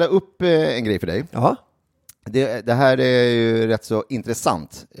ska spela upp en grej för dig. Ja. Det här är ju rätt så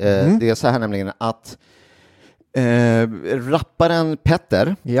intressant. Det är så här nämligen att rapparen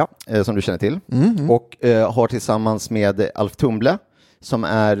Petter, som du känner till, och har tillsammans med Alf Tumble, som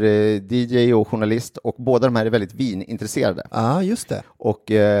är DJ och journalist, och båda de här är väldigt vinintresserade. Ja, just det.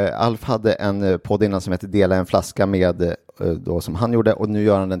 Och Alf hade en podd innan som heter Dela en flaska med, då, som han gjorde, och nu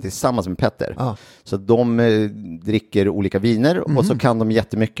gör han den tillsammans med Petter. Så de dricker olika viner och så kan de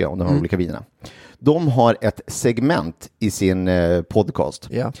jättemycket om de här olika vinerna. De har ett segment i sin podcast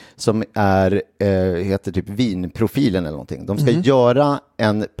som är heter typ vinprofilen eller någonting. De ska göra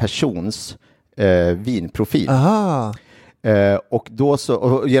en persons vinprofil. Och då så,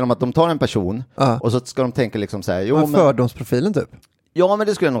 och genom att de tar en person och så ska de tänka liksom så här, fördomsprofilen typ. Ja, men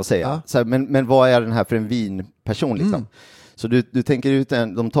det skulle jag nog säga. Så här, men vad är den här för en vinperson liksom? Så du tänker ut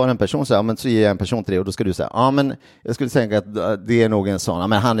de tar en person så här, men så ger jag en person till dig och då ska du säga, men jag skulle tänka att det är nog en sån,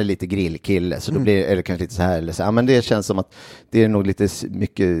 men han är lite grillkille, så då blir eller kanske lite så här eller så, men det känns som att det är nog lite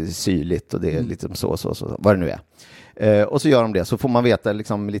mycket syrligt och det är lite så vad det nu är. Och så gör de det, så får man veta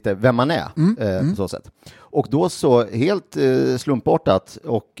liksom lite vem man är på så sätt. Och då så helt slumpartat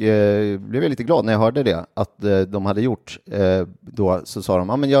och blev jag lite glad när jag hörde det att de hade gjort då, så sa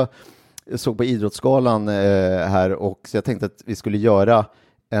de, men jag såg på Idrottsgalan här, och så jag tänkte att vi skulle göra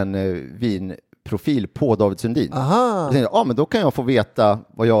en vinprofil på David Sundin. Jag tänkte, men då kan jag få veta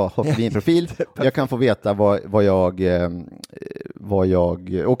vad jag har för vinprofil. Jag kan få veta vad jag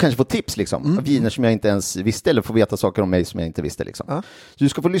och kanske få tips liksom, viner som jag inte ens visste, eller få veta saker om mig som jag inte visste liksom. Så du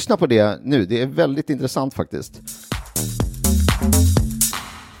ska få lyssna på det nu. Det är väldigt intressant faktiskt.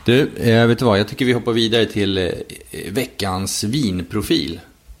 Du, vet du vad? Jag tycker vi hoppar vidare till veckans vinprofil.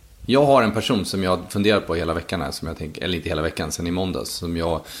 Jag har en person som jag funderar på hela veckan här, som jag tänker, eller inte hela veckan, sen i måndags, som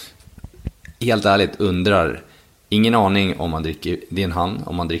jag helt ärligt undrar, ingen aning om man dricker, det är en han,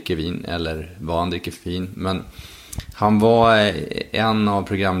 om man dricker vin eller vad han dricker för vin, men han var en av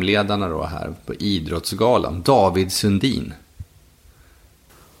programledarna då här på Idrottsgalan, David Sundin.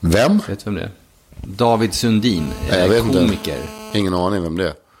 Vem? Vet du vem det är? David Sundin, komiker. Ingen aning vem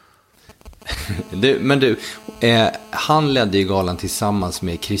det är. Han ledde ju galan tillsammans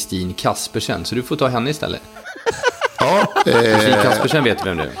med Kristin Kaspersen, så du får ta henne istället. Kristin Kaspersen vet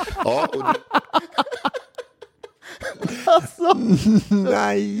vem det är. Alltså,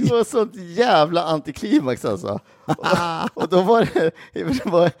 nej. Det var sånt jävla antiklimax alltså. Och då var det en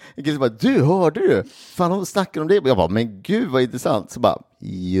kille som bara, du, hörde du? Fan, de snackar om det. Jag bara, men gud vad intressant. Så bara,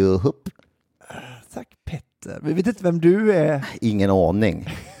 juhupp. Tack Petter. Vi vet inte vem du är. Ingen aning.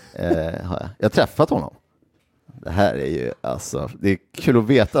 Jag har träffat honom. Det här är ju, alltså, det är kul att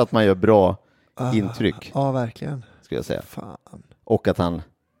veta att man gör bra intryck. Ja, verkligen. Ska jag säga. Fan. Och att han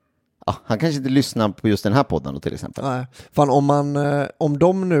kanske inte lyssnar på just den här podden då, till exempel. Nej. Fan, om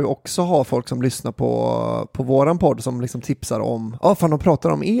de nu också har folk som lyssnar på våran podd som liksom tipsar om, fan, de pratar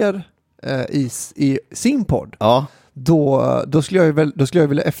om er i sin podd. Ja. Då skulle jag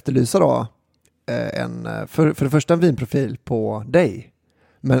vilja efterlysa då för det första en vinprofil på dig.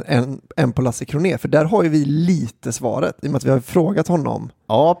 Men en på Lasse Kroné, för där har ju vi lite svaret i och med att vi har frågat honom.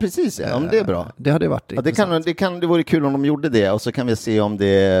 Ja, precis. Ja, det är bra. Det hade varit det vore kul om de gjorde det, och så kan vi se om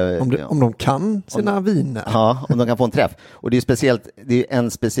de kan sina viner. Ja, om de kan få en träff. Och det är speciellt, det är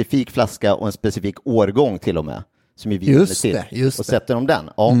en specifik flaska och en specifik årgång till och med som är viner till. Och sätter de den,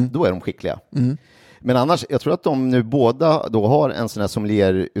 då är de skickliga. Men annars, jag tror att de nu båda då har en sån här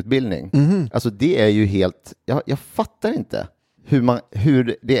sommelierutbildning. Alltså det är ju helt, jag fattar inte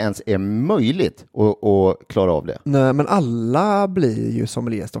hur det ens är möjligt att klara av det. Nej, men alla blir ju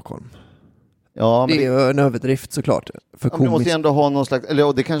sommelier i Stockholm. Ja, men det är ju en överdrift såklart. För du måste ju ändå ha någon slags,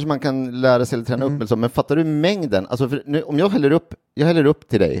 eller det kanske man kan lära sig eller träna upp, men fattar du mängden? Alltså för nu, om jag häller upp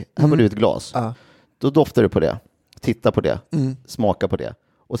till dig, här var du ett glas, då doftar du på det, titta på det, smaka på det.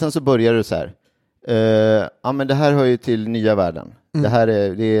 Och sen så börjar du så här, ja men det här hör ju till nya världen. Det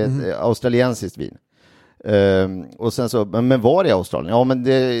är ett australiensiskt vin. Och sen så, men var i Australien? Ja, men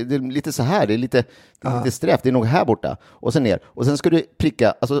det är lite så här, det är lite strävt, det är nog här borta. Och sen ner. Och sen ska du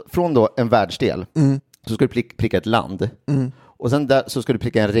pricka, alltså från då en världsdel, så ska du pricka ett land. Och sen där så ska du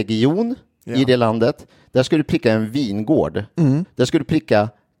pricka en region i det landet. Där ska du pricka en vingård. Där ska du pricka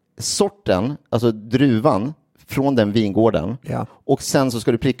sorten, alltså druvan från den vingården. Och sen så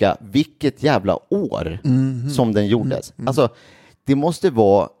ska du pricka vilket jävla år som den gjordes. Alltså, det måste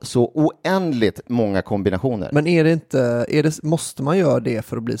vara så oändligt många kombinationer. Men måste man göra det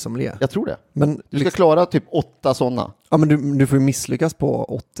för att bli sommelier? Jag tror det. Men du ska klara typ 8 sådana. Ja, men du får ju misslyckas på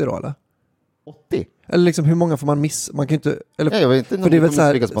 80 då, eller? 80? Eller liksom, hur många får man man kan ju inte... Eller, jag vet inte, för det är väl så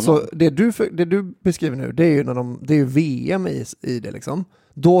här, så det du beskriver nu, det är ju det är ju VM i det liksom.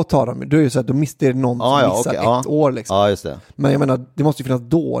 Då tar de, då är det så att det är någon som missar ett år liksom. Ja, just det. Men jag menar, det måste ju finnas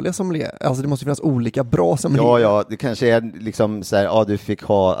dåliga sommelier. Alltså det måste finnas olika bra sommelier. Ja, det kanske är liksom så här, du fick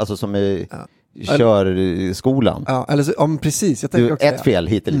ha, alltså som i körskolan. Ja, eller så, men precis. Jag tänker också ett fel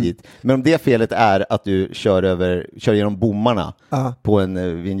hit eller dit. Men om det felet är att du kör genom bommarna på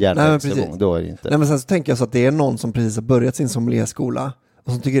en vinjärdstation, då är det inte. Nej, men sen så tänker jag så att det är någon som precis har börjat sin sommelierskola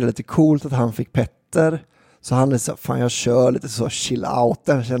och som tycker det är lite coolt att han fick Petter. Så han är så, fan jag kör lite så chill out,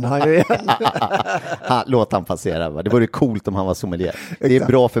 den känner han ju igen. Låt han passera, va? Det vore coolt om han var sommelier. Det är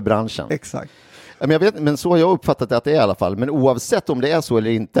bra för branschen. Exakt. Men jag vet, men så har jag uppfattat det att det är i alla fall. Men oavsett om det är så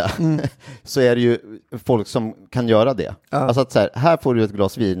eller inte så är det ju folk som kan göra det. Alltså att så här får du ett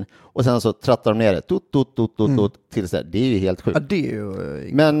glas vin och sen så trattar de ner det till så här. Det är ju helt sjukt. Ja, det är ju...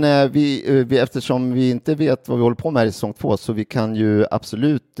 Men vi eftersom vi inte vet vad vi håller på med i säsong 2 så vi kan ju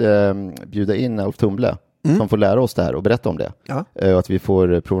absolut bjuda in Ulf Tumble som får lära oss det här och berätta om det. Och att vi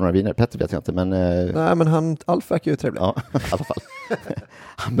får prova några viner. Petter vet jag inte, men... Nej, men Alf verkar ju trevlig. Ja, i alla fall.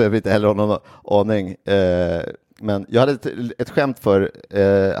 Han behöver inte heller ha någon aning. Men jag hade ett skämt för...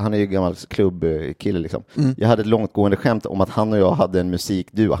 han är ju gammal klubbkille liksom. Jag hade ett långtgående skämt om att han och jag hade en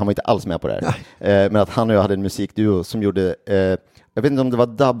musikduo. Han var inte alls med på det här. Men att han och jag hade en musikduo som gjorde... jag vet inte om det var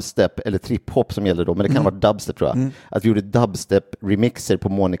dubstep eller trip-hop som gällde då, men det kan ha varit dubstep tror jag. Att vi gjorde dubstep-remixer på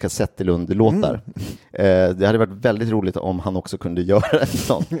Monica Zetterlund-låtar. Det hade varit väldigt roligt om han också kunde göra en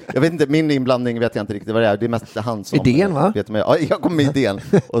sån. Jag vet inte, min inblandning vet jag inte riktigt vad det är. Det är mest han som... Idén, va? Vet med. Ja, jag kom med idén.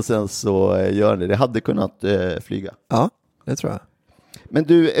 Och sen så gör det. Det hade kunnat flyga. Ja, det tror jag. Men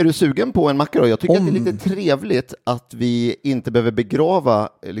du, är du sugen på en macka då? Jag tycker att det är lite trevligt att vi inte behöver begrava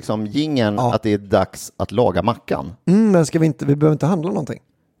liksom jingeln att det är dags att laga mackan. Men vi behöver inte handla någonting.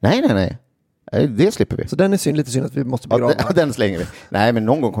 Nej. Det slipper vi. Så den är lite synd att vi måste begrava. Ja, den slänger vi. Nej, men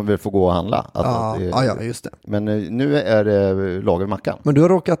någon gång kommer vi få gå och handla. Ja, just det. Men nu är det lagar mackan. Men du har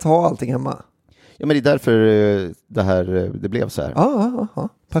råkat ha allting hemma? Ja, men det är därför det blev så här. Ja.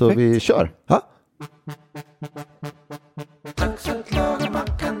 Perfekt. Så vi kör. Ja. Dags att laga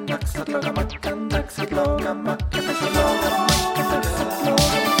mackan, dags att laga mackan, dags att laga mackan, dags att laga mackan, dags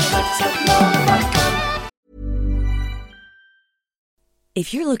att laga mackan.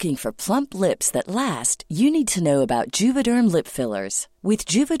 If you're looking for plump lips that last, you need to know about Juvederm lip fillers. With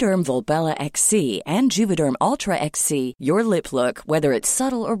Juvederm Volbella XC and Juvederm Ultra XC, your lip look, whether it's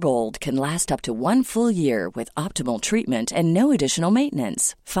subtle or bold, can last up to 1 full year with optimal treatment and no additional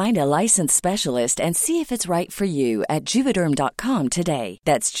maintenance. Find a licensed specialist and see if it's right for you at Juvederm.com today.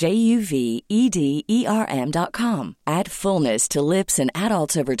 That's JUVEDERM.com. Add fullness to lips in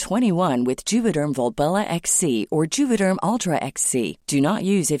adults over 21 with Juvederm Volbella XC or Juvederm Ultra XC. Do not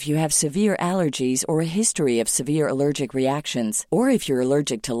use if you have severe allergies or a history of severe allergic reactions, or if you're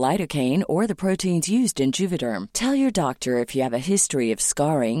allergic to lidocaine or the proteins used in Juvederm. Tell your doctor if you have a history of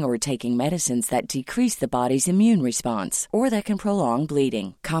scarring or taking medicines that decrease the body's immune response or that can prolong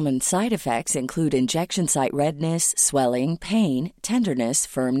bleeding. Common side effects include injection site redness, swelling, pain, tenderness,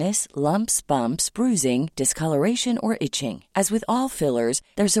 firmness, lumps, bumps, bruising, discoloration, or itching. As with all fillers,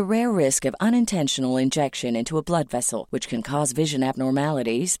 there's a rare risk of unintentional injection into a blood vessel, which can cause vision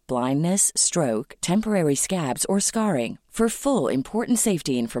abnormalities, blindness, stroke, temporary scabs, or scarring. For full important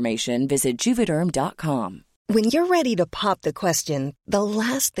safety information, visit Juvederm.com. When you're ready to pop the question, the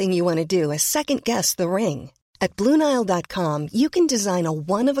last thing you want to do is second-guess the ring. At BlueNile.com, you can design a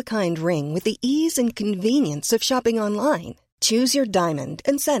one-of-a-kind ring with the ease and convenience of shopping online. Choose your diamond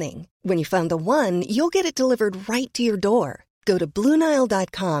and setting. When you find the one, you'll get it delivered right to your door. Go to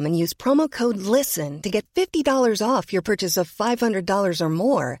BlueNile.com and use promo code LISTEN to get $50 off your purchase of $500 or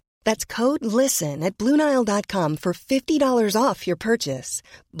more. That's code LISTEN at BlueNile.com for $50 off your purchase.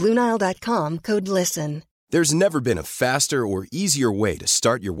 BlueNile.com, code LISTEN. There's never been a faster or easier way to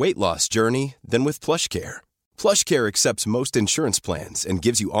start your weight loss journey than with PlushCare. PlushCare accepts most insurance plans and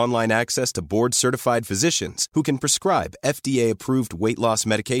gives you online access to board-certified physicians who can prescribe FDA-approved weight loss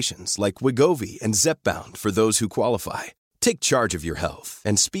medications like Wegovy and Zepbound for those who qualify. Take charge of your health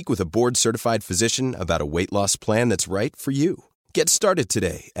and speak with a board-certified physician about a weight loss plan that's right for you. Get started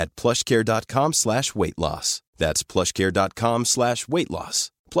today at plushcare.com/weightloss. That's plushcare.com/weightloss.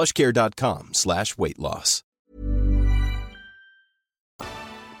 plushcare.com/weightloss.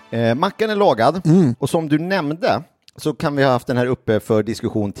 Mackan är lagad och som du nämnde så kan vi ha haft den här uppe för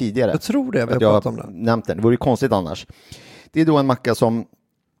diskussion tidigare. Jag tror det, vi har pratat om den. Nämnt den. Det vore ju konstigt annars. Det är då en macka som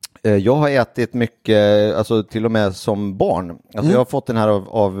jag har ätit mycket, alltså till och med som barn. Alltså jag har fått den här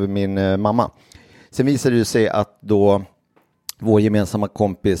av min mamma. Sen visade det sig att då vår gemensamma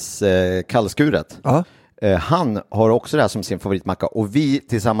kompis Kallskuret, han har också det här som sin favoritmacka och vi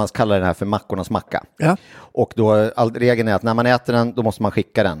tillsammans kallar den här för mackornas macka. Ja. Och då regeln är att när man äter den då måste man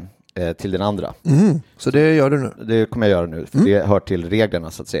skicka den till den andra. Så det gör du nu? Det kommer jag göra nu, för det hör till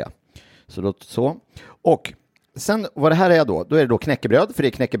reglerna så att säga. Så. Och sen vad det här är då är det då knäckebröd, för det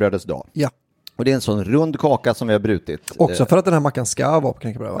är knäckebrödets dag. Ja. Och det är en sån rund kaka som vi har brutit. Också för att den här mackan ska vara på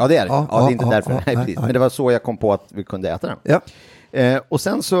knäckebröd, va? Ja, det är det. Ja, det är inte därför. Nej. Men det var så jag kom på att vi kunde äta den. Ja. Och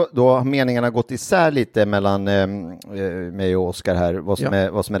sen så då har meningarna gått isär lite mellan mig och Oskar här,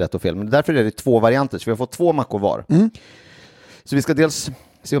 vad som är rätt och fel. Men därför är det 2 varianter, så vi har fått 2 mackor var. Så vi ska dels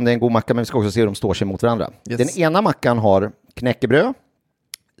se om det är en god macka, men vi ska också se hur de står sig mot varandra. Yes. Den ena mackan har knäckebröd,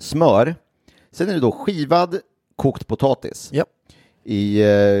 smör, sen är det då skivad kokt potatis. Ja. I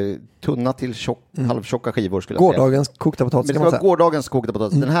tunna till halvtjocka skivor skulle jag säga. Gårdagens kokta potatis. Men det var gårdagens kokta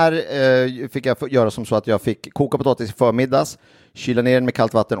potatis. Den här fick jag göra som så att jag fick koka potatis i förmiddags, kyla ner den med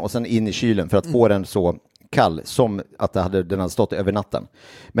kallt vatten och sen in i kylen för att få den så kall som att den hade stått över natten.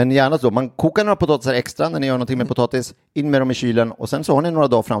 Men gärna så, man kokar några potatisar extra när ni gör någonting med potatis, in med dem i kylen och sen så har ni några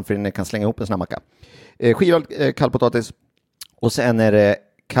dagar framför innan ni kan slänga ihop en sån här macka. Skivad kall potatis och sen är det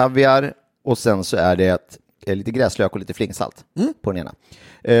kaviar och sen så är det lite gräslök och lite flingsalt på den ena.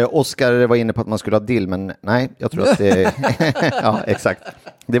 Oskar var inne på att man skulle ha dill, men nej, jag tror att det ja, exakt.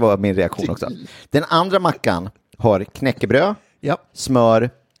 Det var min reaktion också. Den andra mackan har knäckebröd, smör,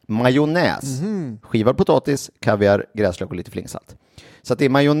 majonnäs, skivad potatis, kaviar, gräslök och lite flingsalt. Så att det är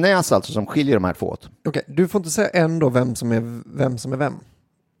majonnäs alltså som skiljer de här två åt. Okej, du får inte säga ändå vem som är vem.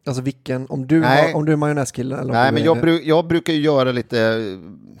 Alltså vilken, om du är majonnäskillen eller nej, men jag brukar ju göra lite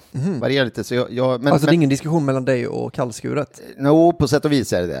variera lite så men alltså det är ingen diskussion mellan dig och Kallskuret. På sätt och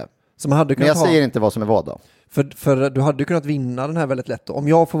vis är det. Som hade men jag säger inte vad som är vad då. För du hade ju kunnat vinna den här väldigt lätt. Om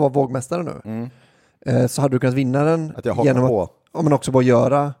jag får vara vågmästare nu så hade du kunnat vinna den genom att men också bara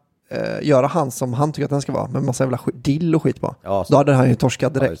göra han som han tycker att den ska vara med massa jävla dill och skit på. Ja, då hade han ju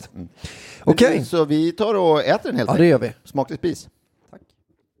torskat direkt. Okej. Så vi tar och äter den helt enkelt. Ja, det gör vi. Smakligt spis.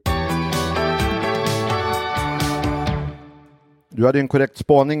 Du hade en korrekt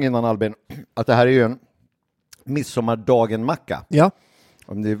spaning innan, Albin, att det här är ju en midsommardagen-macka. Ja.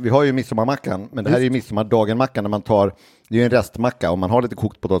 Vi har ju midsommarmackan, men det här är ju midsommardagen-mackan när man tar, det är ju en restmacka, om man har lite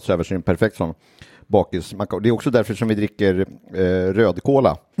kokt potatis över så är det en perfekt sån bakismacka. Det är också därför som vi dricker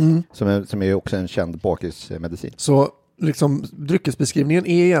rödkola, som är också en känd bakismedicin. Så liksom dryckesbeskrivningen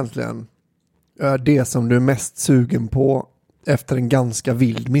är egentligen det som du är mest sugen på efter en ganska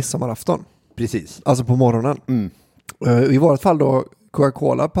vild midsommarafton. Precis. Alltså på morgonen. I vårt fall då,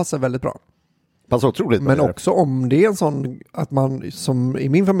 Coca-Cola passar väldigt bra. Passar otroligt bra. Men också om det är en sån att man, som i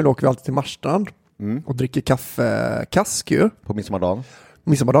min familj åker vi alltid till Marstrand och dricker kaffekask ju. På midsommardagen.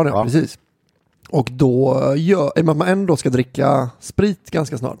 Midsommardagen, ja, precis. Och då om man ändå ska dricka sprit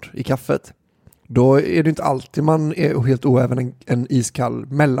ganska snart i kaffet, då är det inte alltid man är helt oäven en iskall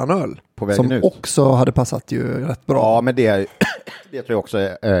mellanöl. På vägen som ut. Också hade passat ju rätt bra. Ja, men det tror jag också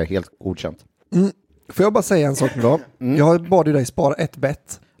är helt godkänt. Får jag bara säga en sak nu då? Jag bad ju dig spara ett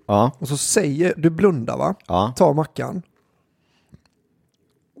bett. Ja. Och så säger du blundar, va? Ja. Ta mackan.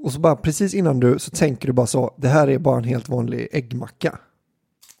 Och så bara precis innan du så tänker du bara så, det här är bara en helt vanlig äggmacka.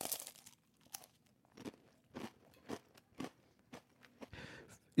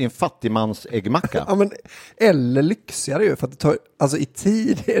 En fattigmans äggmacka. Ja, men eller lyxigare ju, för att det tar, alltså i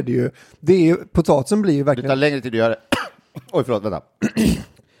tid är det ju potatisen blir ju verkligen. Det tar längre tid att göra det. Oj, förlåt, vänta.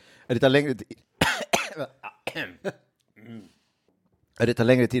 Det tar längre tid. Det tar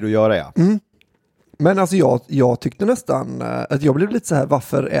längre tid att göra, ja. Men alltså jag tyckte nästan att jag blev lite så här,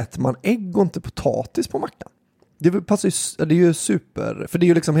 varför äter man ägg och inte potatis på mackan? Det passar ju, det är ju super, för det är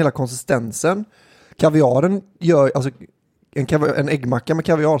ju liksom hela konsistensen. Kaviaren gör, alltså en äggmacka med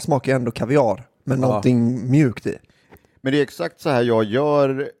kaviar smakar ändå kaviar, men någonting mjukt i. Men det är exakt så här jag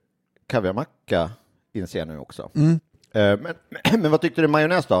gör kaviarmacka, inser jag nu också. Men vad tyckte du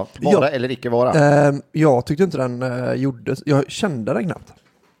majonnäs då? Vara eller icke vara? Jag tyckte inte den gjordes. Jag kände den knappt.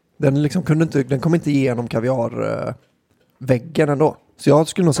 Den liksom den kom inte igenom kaviarväggen ändå. Så jag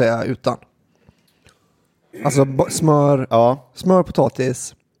skulle nog säga utan. Alltså smör,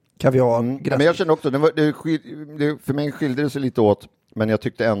 potatis, kaviar, gräs. Men jag kände också, för mig skilde det sig lite åt, men jag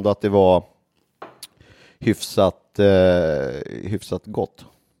tyckte ändå att det var hyfsat gott.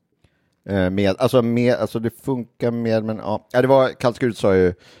 Alltså det funkar med, men ja, det var kallskuret, sa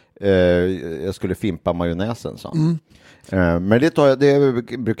ju jag skulle fimpa majonnäsen, så. Men det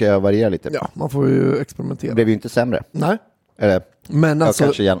brukar jag variera lite. Ja, man får ju experimentera. Det blev ju inte sämre. Nej. Eller, men alltså,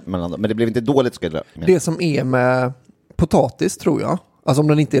 kanske men det blev inte dåligt, skulle jag. Det som är med potatis, tror jag, alltså om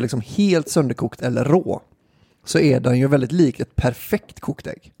den inte är liksom helt sönderkokt eller rå, så är den ju väldigt lik ett perfekt kokt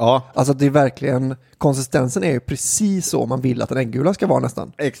ägg. Ja. Alltså det är verkligen, konsistensen är ju precis så man vill att en äggula ska vara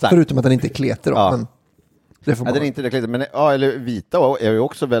nästan. Exakt. Förutom att den inte är kletig då. Ja. Men det får man. Den är inte kletig, men eller vita är ju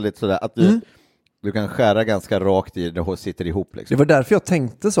också väldigt sådär att du kan skära ganska rakt i det och sitter ihop. Liksom. Det var därför jag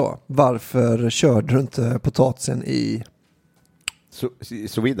tänkte så. Varför körde du inte potatisen i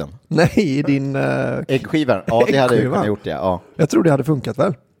Sweden? Nej, i din äggskivan. Ja, det hade jag kunnat gjort det. Ja. Jag tror det hade funkat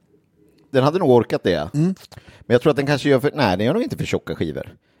väl. Den hade nog orkat det. Men jag tror att den kanske gör den gör nog inte för tjocka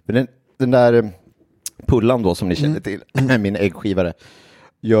skivor. Men den där pullan då som ni känner till, min äggskivare,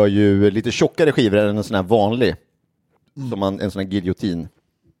 gör ju lite tjockare skivor än en sån här vanlig. Som en sån här giljotin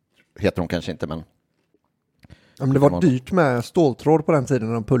heter de kanske inte, men det var dyrt med ståltråd på den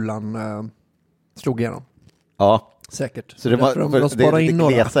tiden när pullan slog igenom. Ja. Säkert. Så det var lite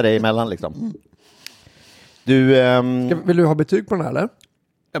glesare emellan liksom. Du, vill du ha betyg på den här, eller?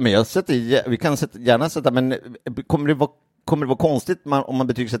 Ja, men vi kan gärna sätta, men kommer det vara konstigt om man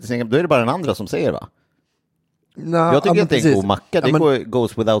betygsätter sin egen? Då är det bara den andra som säger, va? Jag tycker att det är en god macka. Det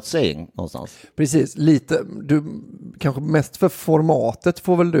goes without saying någonstans. Precis, lite. Du, kanske mest för formatet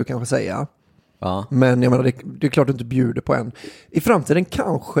får väl du kanske säga. Ja. Men jag menar, det är klart du inte bjuder på en. I framtiden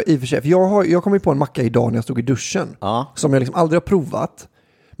kanske, i och för sig. För jag kom ju på en macka idag när jag stod i duschen. Ja. Som jag liksom aldrig har provat.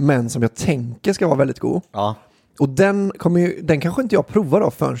 Men som jag tänker ska vara väldigt god. Ja. Och den kanske inte jag provar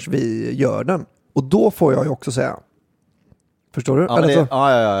då förrän vi gör den. Och då får jag ju också säga. Förstår du? Ja.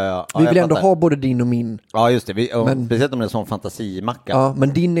 Vi vill ändå ha både din och min. Ja, just det. Speciellt om det är en sån fantasimacka. Ja,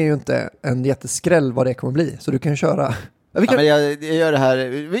 men din är ju inte en jätteskräll vad det kommer bli. Så du kan köra. Men jag gör det här.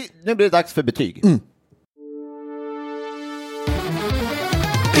 Nu blir det dags för betyg.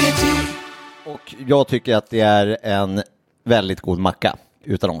 Och jag tycker att det är en väldigt god macka.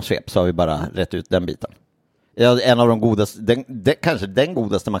 Utan omsvep så har vi bara rätt ut den biten. En av de godaste, kanske den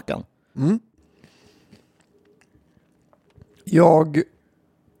godaste mackan. Jag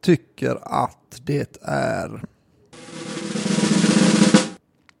tycker att det är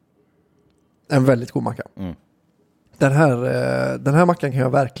en väldigt god macka. Den här mackan kan jag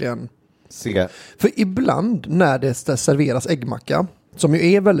verkligen se. För ibland när det serveras äggmacka, som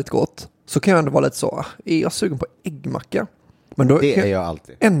ju är väldigt gott, så kan jag ändå vara lite så, är jag sugen på äggmacka? Men då det är jag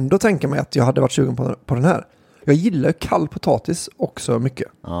alltid. Ändå tänka mig att jag hade varit sugen på den här. Jag gillar ju kall potatis också mycket.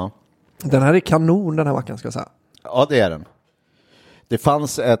 Ja. Den här är kanon, den här mackan, ska jag säga. Ja, det är den. Det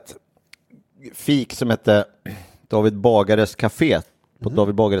fanns ett fik som hette David Bagares Café på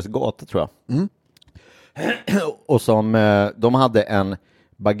David Bagares gata, tror jag. Och som de hade en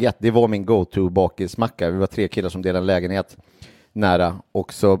baguette. Det var min go-to bakismacka. Vi var 3 killar som delade en lägenhet nära.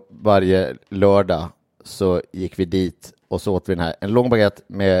 Och så varje lördag så gick vi dit och så åt vi den här. En lång baguette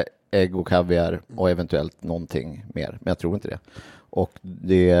med ägg och kaviar och eventuellt någonting mer. Men jag tror inte det. Och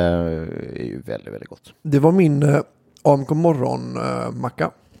det är ju väldigt, väldigt gott. Det var min AMK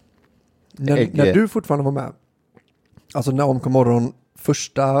morgon-macka. När du fortfarande var med. Alltså när AMK morgon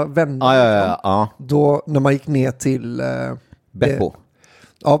första vändan. Ja. Då när man gick ner till Beppo.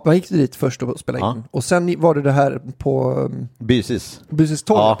 Man gick dit först och spelade in. Och sen var det här på Bysis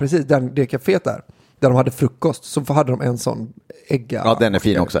 12, precis, det kaféet där de hade frukost, så hade de en sån ägga. Ja, den är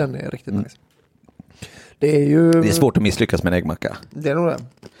fin också. Den är riktigt nice. Det är svårt att misslyckas med en äggmacka. Det är nog det.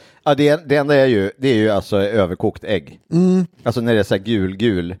 Ja, det enda är ju alltså överkokt ägg. Alltså när det är så här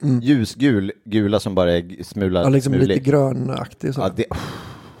gul, ljusgula som bara är smular. Ja, liksom lite grönaktig så. Ja,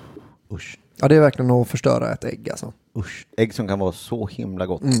 usch. Ja, det är verkligen att förstöra ett ägg alltså. Usch. Ägg som kan vara så himla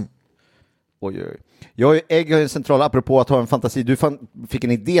gott. Oj. Jag har ju ägg, en central, apropå att ha en fantasi. Du fick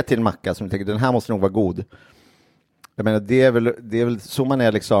en idé till en macka som du tänker, den här måste nog vara god. Jag menar, det är väl så man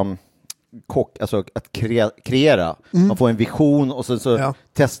är liksom kock, alltså att kreera. Man får en vision och så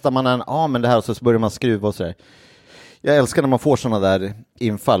testar man den, men det här, och så börjar man skruva och så där. Jag älskar när man får sådana där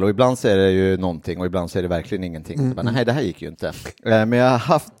infall, och ibland så är det ju någonting och ibland så är det verkligen ingenting. Men nej, det här gick ju inte. Men jag har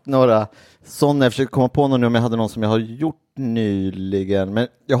haft några sådana, jag försöker komma på någon nu om jag hade någon som jag har gjort nyligen. Men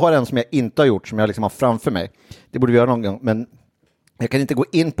jag har en som jag inte har gjort, som jag liksom har framför mig. Det borde vi göra någon gång, men jag kan inte gå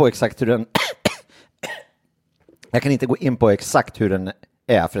in på exakt hur den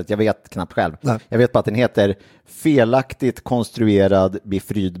är, för att jag vet knappt själv. Nej. Jag vet bara att den heter felaktigt konstruerad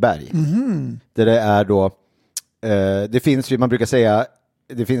biff Rydberg. Det är då det finns ju, man brukar säga,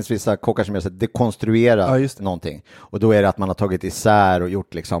 det finns vissa kockar som gör så att dekonstruera någonting. Och då är det att man har tagit isär och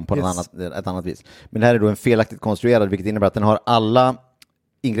gjort liksom på ett annat vis. Men det här är då en felaktigt konstruerad, vilket innebär att den har alla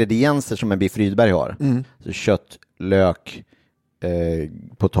ingredienser som en biff Rydberg har. Så kött, lök,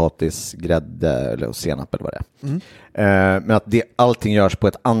 potatis, grädde eller senap eller vad det är. Men att allting görs på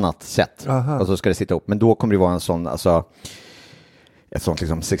ett annat sätt. Och så ska det sitta ihop. Men då kommer det vara en sån, alltså ett sånt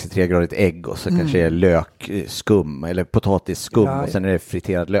liksom 63-gradigt ägg och så kanske är lökskum eller potatisskum och sen är det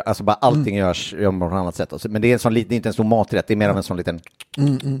friterad lök. Alltså bara allting görs på något annat sätt. Men det är en sån, det är inte en stor maträtt, det är mer av en sån liten...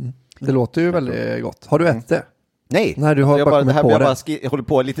 Det låter ju väldigt gott. Har du ätit det? Nej, du har bara det här jag bara håller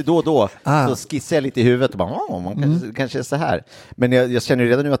på lite då och då. Så skissar jag lite i huvudet och bara, man kanske är så här. Men jag känner ju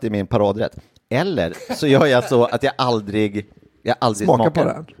redan nu att det är min paradrätt. Eller så gör jag så att jag aldrig smakar på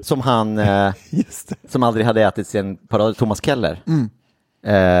den. Som han som aldrig hade ätit sin paradrätt, Thomas Keller.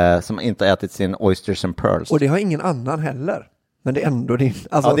 Som inte har ätit sin Oysters and Pearls. Och det har ingen annan heller. Men det är ändå din.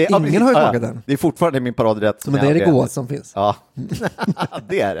 Alltså ingen har ju smakat den. Det är fortfarande min paradrätt. Men det är det godaste som finns. Ja,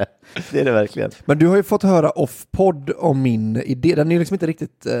 det är det. Det är det verkligen. Men du har ju fått höra off-podd om min idé. Den är ju liksom inte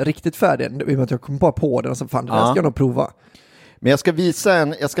riktigt färdig. I och med att jag kom bara på den och så fan, det där ska jag nog prova. Men jag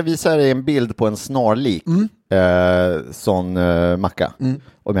ska visa dig en bild på en snarlik sån macka.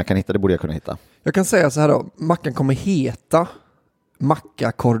 Om jag kan hitta det, borde jag kunna hitta. Jag kan säga så här då. Mackan kommer heta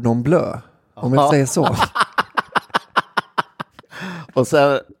Macka Cordon Bleu. Om jag säger så. Och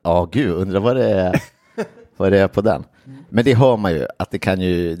sen, gud, undrar vad det är på den. Men det hör man ju, att det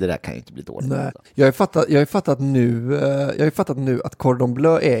där kan ju inte bli dåligt. Nej. Jag har ju fattat nu att Cordon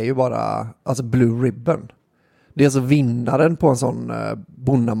Bleu är ju bara alltså Blue Ribbon. Det är alltså vinnaren på en sån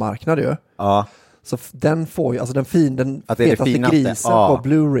bondamarknad ju. Ja. Så den får ju, alltså den fetaste grisen på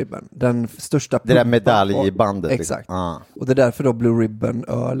Blue Ribbon. Den största. Det där medaljbandet. Exakt. Liksom. Och det är därför då Blue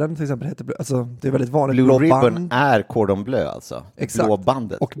Ribbon-ölen till exempel heter Blue. Alltså det är väldigt vanligt. Blue Ribbon är Cordon Bleu alltså. Exakt.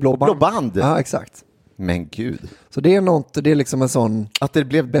 Blåbandet. Och blåband. Ja, exakt. Men gud. Så det är liksom en sån. Att det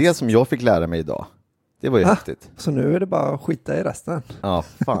blev det som jag fick lära mig idag. Det var ju häftigt. Så nu är det bara att skita i resten. Ja,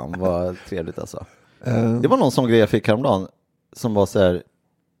 fan vad trevligt alltså. Det var någon sån grej jag fick häromdagen som var så här,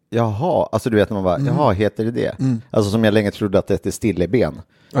 jaha, alltså du vet när man bara, jaha, heter det? Alltså som jag länge trodde att det hette stilleben.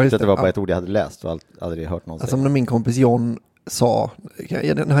 Ja, så att det var bara ett ord jag hade läst och aldrig hört någon säga. Alltså när min kompis John sa,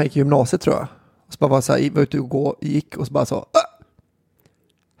 när han gick i gymnasiet tror jag, och så bara var så här, var ute och gick och så bara sa,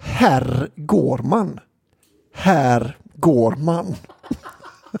 här går man.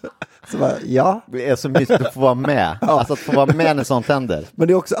 Så bara, ja. Det är så mysigt att få vara med. Alltså att få vara med när sånt händer. Men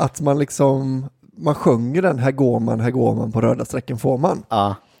det är också att man liksom, man sjunger den, här går man på röda strecken får man.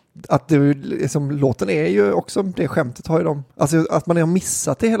 Ja. Att det liksom, låten är ju också, det skämtet har ju de, alltså att man har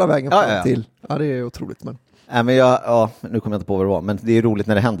missat det hela vägen fram till. Ja, det är otroligt. Men nu kommer jag inte på vad det var, men det är roligt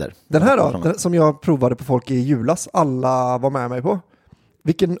när det händer. Den här då, som jag provade på folk i julas, alla var med mig på.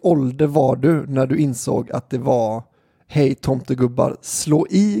 Vilken ålder var du när du insåg att det var hej tomtegubbar, slå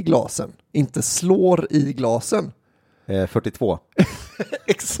i glasen, inte slår i glasen? 42.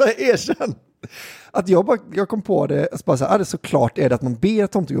 Exakt, erkänn. Att jag kom på det, bara så här, det såklart är det att man ber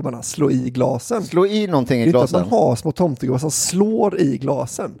tomtegubbarna slå i glasen. Slå i någonting i glasen? Att man har små tomtegubbar som slår i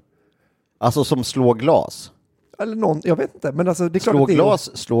glasen. Alltså som slår glas? Eller någon, jag vet inte, men alltså det är klart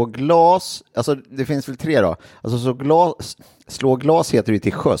slå glas, alltså det finns väl 3 då. Alltså slå glas heter det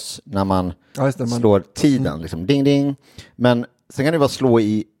till sjöss när man slår tiden, liksom ding ding. Men sen kan det vara slå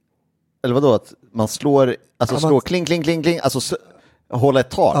i, eller vadå, att man slår, alltså slå kling kling kling kling, alltså hålla ett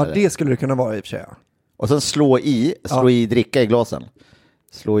tal. Ja, eller? Det skulle det kunna vara i och för sig. Och sen slå i dricka i glasen.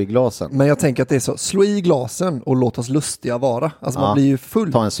 Slå i glasen. Men jag tänker att det är så, slå i glasen och låt oss lustiga vara. Alltså man blir ju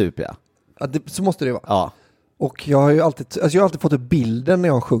full. Ta en sup, ja. Så måste det vara. Ja. Och jag har ju alltid fått upp bilden när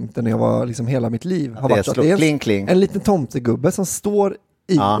jag har sjungit den när jag var liksom hela mitt liv. Har varit det är kling, kling. En liten tomtegubbe som står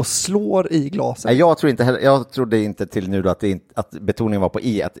i och slår i glasen. Jag trodde inte till nu då att betoningen var på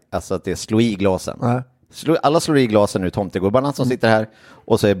i, alltså att det är slå i glasen. Nej. Alla slår i glasen nu, tomtegubbarna som sitter här,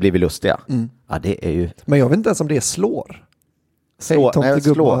 och så blir vi lustiga. Ja, det är ju... Men jag vet inte ens om det slår. Slå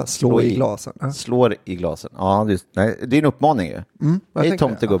i glasen. Slår i glasen. Ja, det är en uppmaning ju. Hej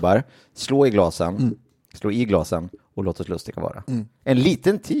tomtegubbar, slå i glasen, slå i glasen och låt oss lustiga vara. En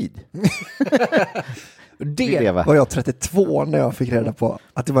liten tid. Det var jag 32 när jag fick reda på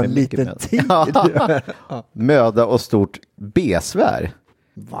att det var en liten tid. Möda och stort besvär.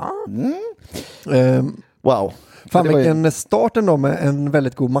 Va? Wow. Fan, vilken start ändå med en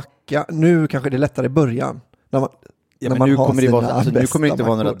väldigt god macka. Nu kanske det är lättare i början. Nu kommer det inte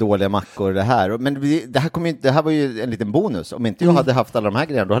vara några dåliga mackor det här. Men det här var ju en liten bonus. Om inte jag hade haft alla de här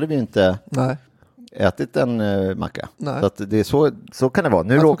grejerna, då hade vi inte ätit en macka. Så att det är så kan det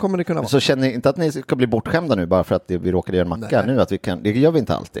vara. Kommer det kunna vara. Så känner inte att ni ska bli bortskämda nu bara för att vi råkade göra en macka. Nu att vi kan, det gör vi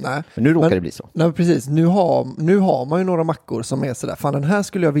inte alltid. Men nu råkar det bli så. Nej, precis. Nu har man ju några mackor som är sådär. Fan, den här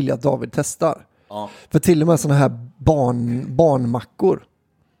skulle jag vilja att David testar. Ja. För till och med sådana här barnmackor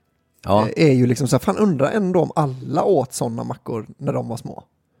är ju liksom så här, fan, undrar ändå om alla åt sådana mackor när de var små.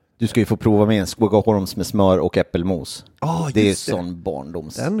 Du ska ju få prova med en Skogaholms med smör och äppelmos. Det är sån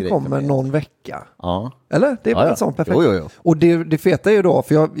barndomsgrej. Den kommer någon vecka. Ja. Eller? Det är bara en sån perfekt. Jo. Och det feta är ju då,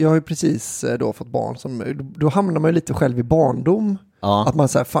 för jag har ju precis då fått barn. Då hamnar man ju lite själv i barndom. Ja. Att man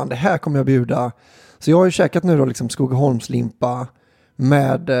säger, fan, det här kommer jag bjuda. Så jag har ju käkat nu då liksom Skogaholmslimpa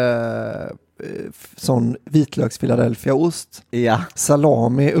med sån vitlöks Philadelphia-ost. Ja.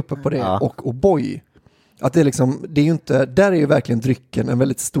 Salami uppe på det och O'boy. Att det är liksom, det är ju inte, där är ju verkligen drycken en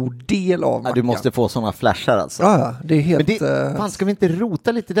väldigt stor del av mackan. Du måste få sådana flashar alltså. Ja, det är helt... Men fan, ska vi inte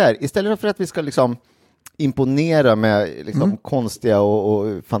rota lite där? Istället för att vi ska liksom imponera med liksom konstiga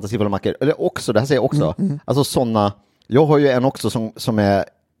och fantasifulla mackor. Eller också, det här säger jag också. Alltså sådana, jag har ju en också som är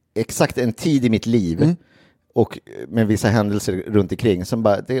exakt en tid i mitt liv. Och med vissa händelser runt omkring. Som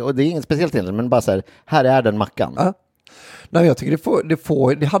bara, och det är inget speciellt egentligen, men bara så här är den mackan. Ja. Nej, jag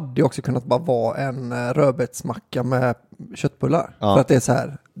tycker det hade ju också kunnat bara vara en rödbetsmacka med köttbullar. Ja. För att det är så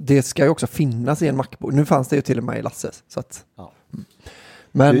här, det ska ju också finnas i en mackbord. Nu fanns det ju till och med i Lasses. Så att,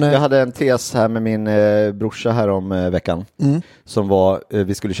 Men, jag hade en tes här med min brorsa här om veckan. Som var,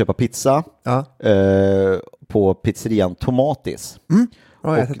 vi skulle köpa pizza på pizzerian Tomatis.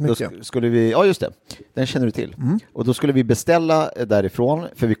 Och då skulle vi, just det, den känner du till. Och då skulle vi beställa därifrån,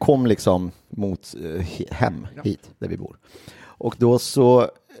 för vi kom liksom mot hem hit där vi bor. Och då så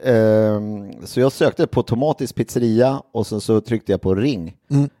jag sökte på Tomatis pizzeria och så tryckte jag på ring.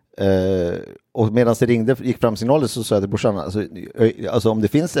 Och medan det ringde, gick fram signaler, så sa jag till brorsan, alltså om det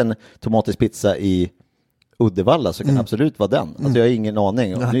finns en Tomatis pizza i Uddevalla så kan det absolut vara den. Alltså jag har ingen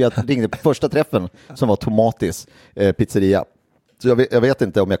aning. Och jag ringde på första träffen som var Tomatis pizzeria. Så jag vet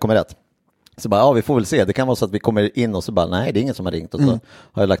inte om jag kommer rätt. Så bara, vi får väl se. Det kan vara så att vi kommer in och så bara, nej, det är ingen som har ringt. Och så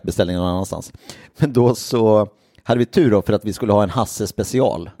har jag lagt beställningen någon annanstans. Men då så hade vi tur då för att vi skulle ha en Hasse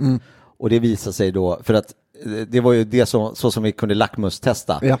special. Och det visade sig då, för att det var ju det så som vi kunde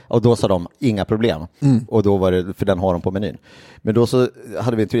lackmustesta. Ja. Och då sa de, inga problem. Och då var det, för den har de på menyn. Men då så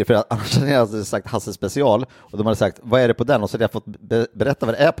hade vi en tur, för att annars hade jag sagt Hasse special. Och de hade sagt, vad är det på den? Och så hade jag fått berätta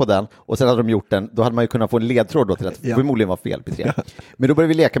vad det är på den. Och sen hade de gjort den, då hade man ju kunnat få en ledtråd då till att förmodligen var fel pizzeria. Men då började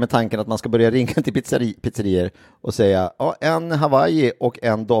vi leka med tanken att man ska börja ringa till pizzerier och säga, en Hawaii och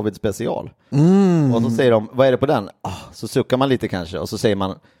en David special. Och så säger de, vad är det på den? Så suckar man lite kanske. Och så säger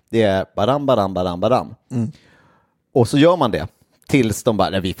man, det är baram. Och så gör man det tills de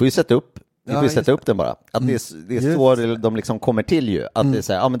bara, vi får ju sätta upp den bara. Att det är så de liksom kommer till ju. Att det är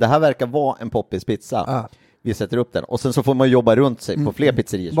så här, men det här verkar vara en poppis pizza. Vi sätter upp den. Och sen så får man jobba runt sig på fler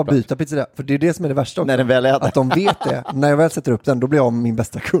pizzerier. Bara byta pizzeria. För det är det som är det värsta också. När den väl är att de vet det. När jag väl sätter upp den, då blir jag min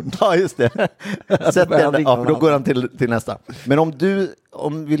bästa kund. Ja, just det. Sätt den, för då går han till nästa. Men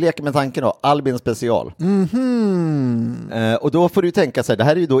om vi leker med tanken då, Albin special. Och då får du tänka sig, det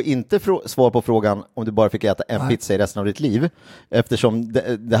här är ju då inte svar på frågan om du bara fick äta en pizza i resten av ditt liv. Eftersom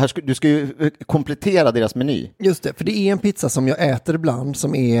det här du ska ju komplettera deras meny. Just det, för det är en pizza som jag äter ibland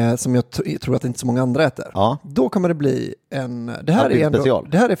som jag tror att inte så många andra äter. Ja. Då kommer det bli en... Det här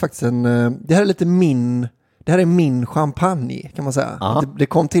är faktiskt det här är lite min... Det här är min champagne, kan man säga. Det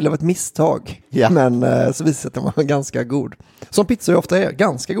kom till av ett misstag. Yeah. Men så visade det sig att den var ganska god. Som pizzor ofta är,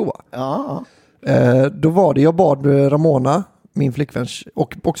 ganska goda. Då var det, jag bad Ramona, min flickvän,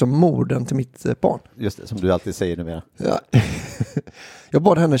 och också modern till mitt barn. Just det, som du alltid säger numera. Ja. Jag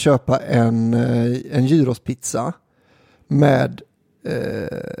bad henne köpa en gyrospizza med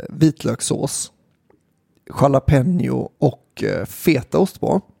vitlökssås, jalapeno och fetaost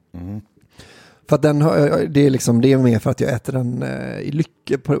på. För att det är mer för att jag äter den i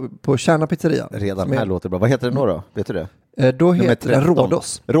Lycke på Kärna pizzeria. Redan här låter bra. Vad heter den då? Vet du det? Då heter den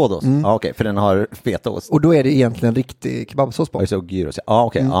Rhodos. Rhodos, ja, okej, för den har fetaost. Och då är det egentligen riktig kebabsås på. Så gyros, ja,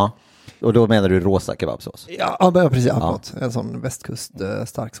 okej, ja. Och då menar du rosa kebabsås? Ja, precis. Ja. En sån västkust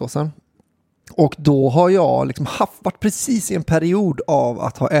starksåsen. Och då har jag liksom varit precis i en period av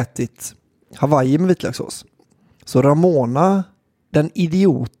att ha ätit Hawaii med vitlökssås. Så Ramona, den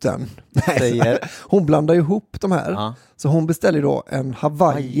idioten, hon blandar ihop de här. Ja. Så hon beställer då en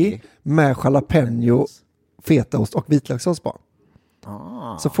Hawaii med jalapeno, fetaost och vitlökssås på.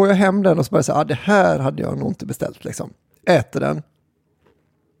 Så får jag hem den och så bara säga, det här hade jag nog inte beställt liksom. Äter den.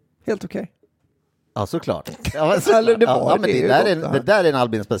 Helt okej. Ja, såklart. Det där är en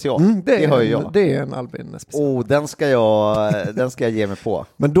Albin special. Det hör jag. Det är en Albin special. Den ska jag ge mig på.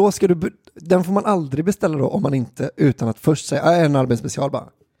 Men då ska den får man aldrig beställa då om man inte, utan att först säga en Albin special bara.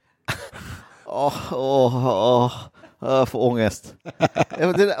 Jag får ångest.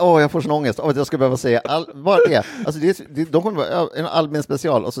 Jag får sån ångest av att jag ska behöva säga vad det är. Alltså de kommer vara en Albin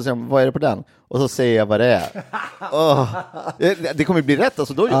special och så säger de, vad är det på den? Och så säger jag vad det är. Det kommer bli rätt.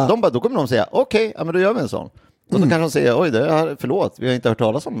 Alltså, då kommer de säga, okej, men då gör vi en sån. Och så kanske de säger, förlåt, vi har inte hört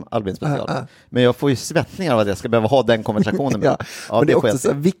talas om Albin special. Men jag får ju svettningar av att jag ska behöva ha den konversationen med. Men det är också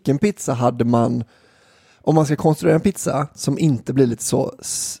så, vilken pizza hade man, om man ska konstruera en pizza som inte blir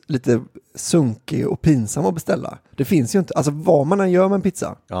lite sunkig och pinsam att beställa. Det finns ju inte, alltså vad man än gör med en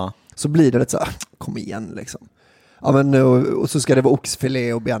pizza så blir det lite så här, kom igen liksom. Ja, men och så ska det vara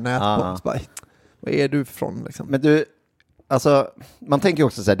oxfilé och bearnaise på. Så bara, vad är du från liksom? Men du, alltså man tänker ju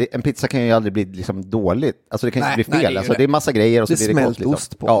också så här, en pizza kan ju aldrig bli liksom dåligt. Alltså det kan inte bli fel. Det är massa grejer och så blir det gott liksom.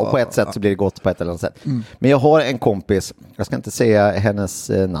 Ost på. Ja, och på ett sätt så blir det gott på ett eller annat sätt. Men jag har en kompis, jag ska inte säga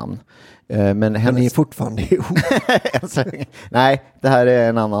hennes namn. Men är fortfarande Nej, det här är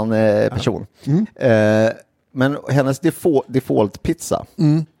en annan person. Men hennes default pizza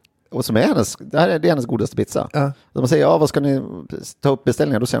och som är det är hennes godaste pizza. Man säger, vad ska ni ta upp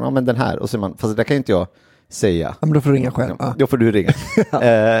beställningar? Då säger man, men den här. Och så man, fast det kan ju inte jag säga. Men då får du ringa själv. Då får du ringa.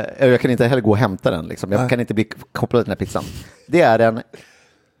 Jag kan inte heller gå och hämta den. Liksom. Jag kan inte bli kopplad till den här pizzan. Det är en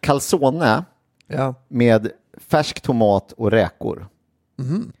calzone med färsk tomat och räkor.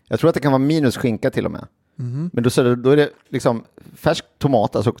 Jag tror att det kan vara minus skinka till och med. Men då är det liksom färsk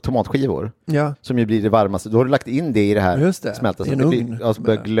tomat, alltså tomatskivor som ju blir det varmaste. Då har du lagt in det i det här smälta så det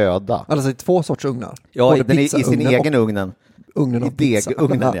börjar glöda. Alltså det är 2 sorts ugnar. Ja, den är i sin egen ugnen. Ugnen och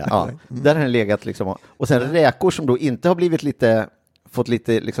degugnen, där har den legat liksom. Och sen räkor som då inte har blivit fått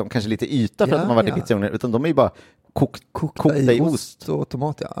lite liksom, kanske lite yta för att de har varit i pizzaugnen, utan de är ju bara kokta i ost och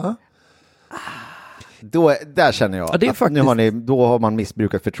tomat. Där känner jag att faktiskt, då har man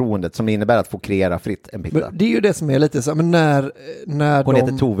missbrukat förtroendet som innebär att få kreera fritt en pizza. Men det är ju det som är lite så, men när hon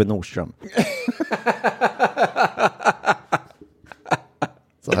heter Tove Nordström.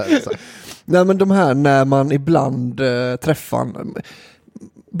 så. Nej, men de här när man ibland träffar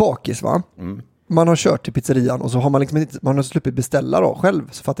bakis man har kört till pizzerian och så har man liksom inte, man har sluppit beställa då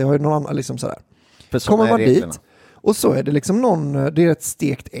själv, för att det har ju någon annan liksom sådär. Kommer man dit och så är det liksom det är ett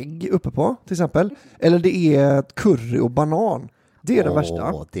stekt ägg uppe på till exempel, eller det är curry och banan. Det är det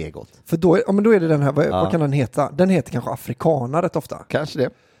värsta. Det är gott. För då är det den här, vad kan den heta? Den heter kanske afrikaner rätt ofta. Kanske det.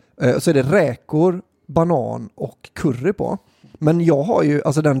 Så är det räkor, banan och curry på. Men jag har ju,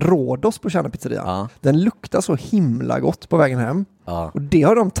 alltså den Rhodos på Kärnpizzeria, den luktar så himla gott på vägen hem. Och det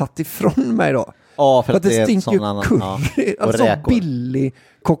har de tagit ifrån mig då. För att det stinker ju curry. Alltså billig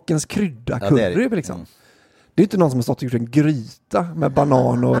kockens krydda curry liksom. Det är inte någon som har stått och gjort en gryta med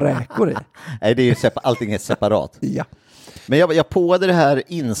banan och räkor i. Nej, det är ju allting är separat. Ja. Men jag påade det här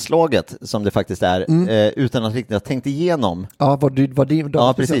inslaget som det faktiskt är utan att riktigt ha tänkt igenom. Ja,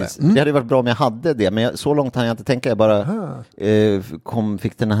 ja, precis. Det hade varit bra om jag hade det, men så långt hann jag inte tänka. Jag bara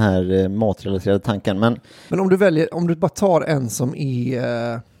fick den här matrelaterade tanken. Men om du bara tar en som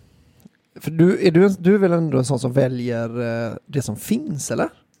är... För du är väl ändå en sån som väljer det som finns, eller?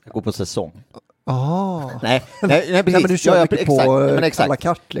 Jag går på säsong. Nej, precis. Men du kör mycket på à la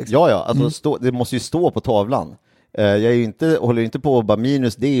carte liksom. Ja, alltså det måste ju stå på tavlan. Jag håller inte på bara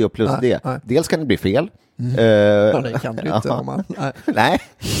minus det och plus det. Nej. Dels kan det bli fel. Det kan du inte om man... Nej,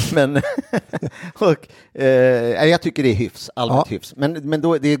 men jag tycker det är allmänt hyfs. Men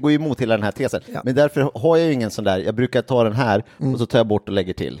då, det går ju emot hela den här tesen. Ja. Men därför har jag ju ingen sån där, jag brukar ta den här och så tar jag bort och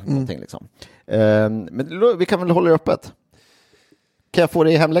lägger till någonting liksom. Men vi kan väl hålla det öppet. Kan jag få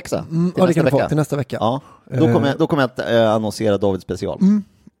det i hemläxa till nästa vecka? Ja, då kommer jag att annonsera David special.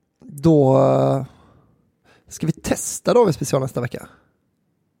 Då ska vi testa David special nästa vecka.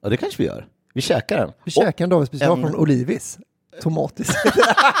 Ja, det kanske vi gör. Vi käkar den. Vi käkar en David special från Olivis. Tomatis.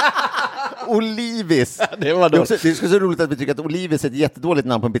 Olivis. Det är så roligt att vi tycker att Olivis är ett jättedåligt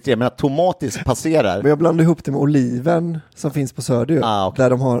namn på en pizzeria, men att Tomatis passerar. Men jag blandar ihop det med Oliven som finns på Söder. Okay. Där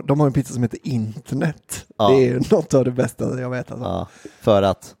de har en pizza som heter Internet. Det är något av det bästa jag vet. Alltså. För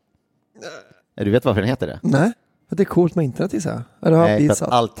att... Du vet varför den heter det? Nej, för det är coolt med internet i sig. Nej, för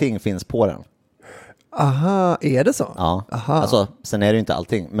att allting finns på den. Aha, är det så? Ja, alltså, sen är det ju inte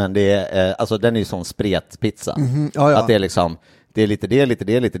allting, men det är, alltså, den är ju sån spretpizza. Att det är liksom, det är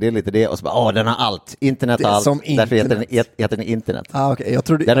lite det, och så bara, den har allt. Internet har allt, därför heter den Internet. Okay.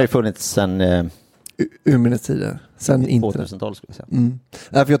 Den har ju funnits sen... urminnes tider, sen Internet. 2000-talet skulle jag säga.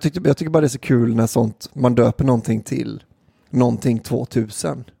 Nej, för jag tycker bara det är så kul när sånt, man döper någonting till någonting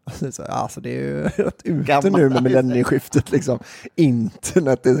 2000. Alltså det är ju rätt ute nu med millennieskiftet liksom.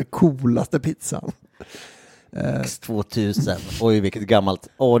 Internet är den coolaste pizzan. X2000. Oj, vilket gammalt.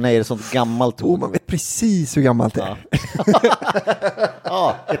 Nej, är det sånt gammalt tåg? Man vet precis hur gammalt det är.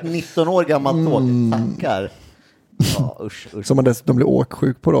 Ett 19 år gammalt tåg. Tackar. Usch. Som man dessutom blir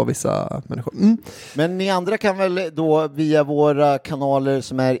åksjuk på då, vissa människor. Men ni andra kan väl då via våra kanaler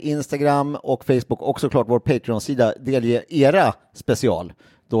som är Instagram och Facebook och såklart vår Patreon-sida delge era special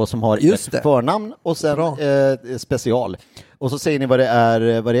då som har ett förnamn och sen special. Och så säger ni vad det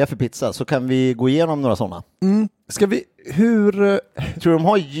är för pizza, så kan vi gå igenom några sådana. Ska vi, tror de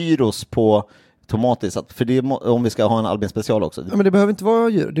har gyros på Tomatis, för det är, om vi ska ha en Albin special också. Ja, men det behöver inte vara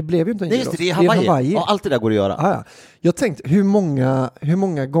gyros. Det blev ju inte en gyros. Det är Hawaii. Ja, allt det där går att göra. Ja. Jag tänkte, hur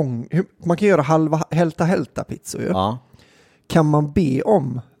många gånger... man kan göra hälta pizzor ju. Ja. Kan man be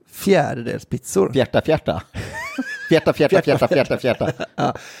om fjärdedels pizzor? Fjärta. Fjärta.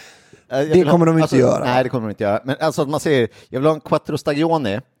 Ja. Det kommer de inte göra. Nej, det kommer de inte göra. Men alltså att man säger, jag vill ha en quattro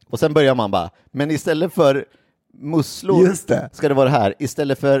stagione, och sen börjar man bara, men istället för musslor ska det vara det här,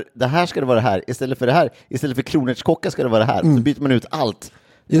 istället för det här ska det vara det här, istället för det här, istället för kronärtskocka ska det vara det här. Så byter man ut allt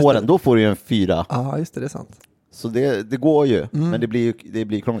på den, då får du ju en 4. Ja, just det är sant. Så det går ju, men det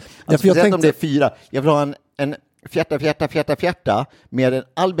blir krångligt. Alltså, jag tänkte... om det är 4, jag vill ha en fjärta med en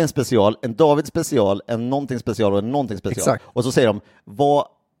Albin special, en David special, en någonting special och en någonting special. Exakt. Och så säger de,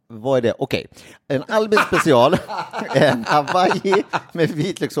 vad är det? Okej. En Albin special, en Hawaii med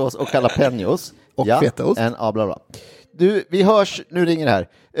vitlökssås och jalapenos. Och fetaost. Bla bla. Du, vi hörs, nu ringer det här.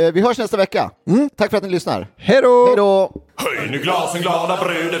 Vi hörs nästa vecka. Tack för att ni lyssnar. Hej då! Hej då! Höj nu glasen glada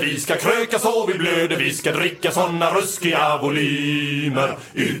bröder, vi ska kröka så vi blöder, vi ska dricka såna ruskiga volymer.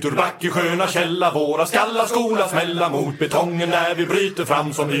 Ut ur back i sköna källa, våra skallar skola smälla mot betongen när vi bryter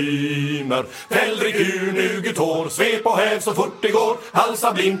fram som ymer. Fällrik ur nuget hår, svep och häv så fort det går,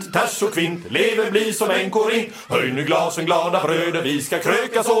 halsa blint, ters och kvint, lever bli som en korin. Höj nu glasen glada bröder, vi ska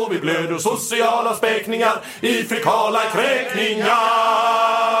kröka så vi blöder, sociala späkningar i frikala kräkningar.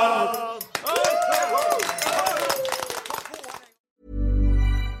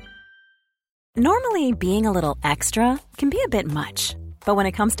 Normally, being a little extra can be a bit much, but when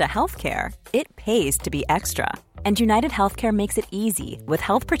it comes to healthcare, it pays to be extra. And United Healthcare makes it easy with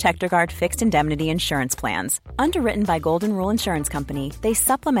Health Protector Guard fixed indemnity insurance plans. Underwritten by Golden Rule Insurance Company, they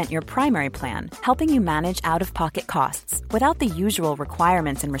supplement your primary plan, helping you manage out-of-pocket costs without the usual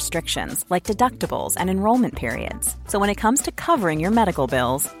requirements and restrictions like deductibles and enrollment periods. So when it comes to covering your medical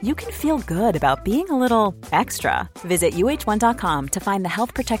bills, you can feel good about being a little extra. Visit uh1.com to find the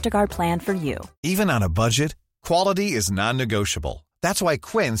Health Protector Guard plan for you. Even on a budget, quality is non-negotiable. That's why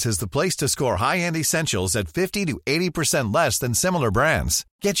Quince is the place to score high-end essentials at 50 to 80% less than similar brands.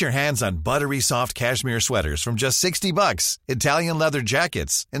 Get your hands on buttery soft cashmere sweaters from just $60, Italian leather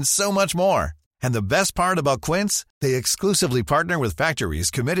jackets, and so much more. And the best part about Quince, they exclusively partner with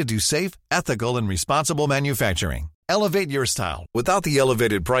factories committed to safe, ethical, and responsible manufacturing. Elevate your style without the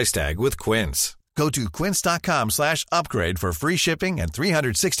elevated price tag with Quince. Go to quince.com/upgrade for free shipping and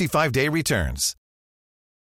 365-day returns.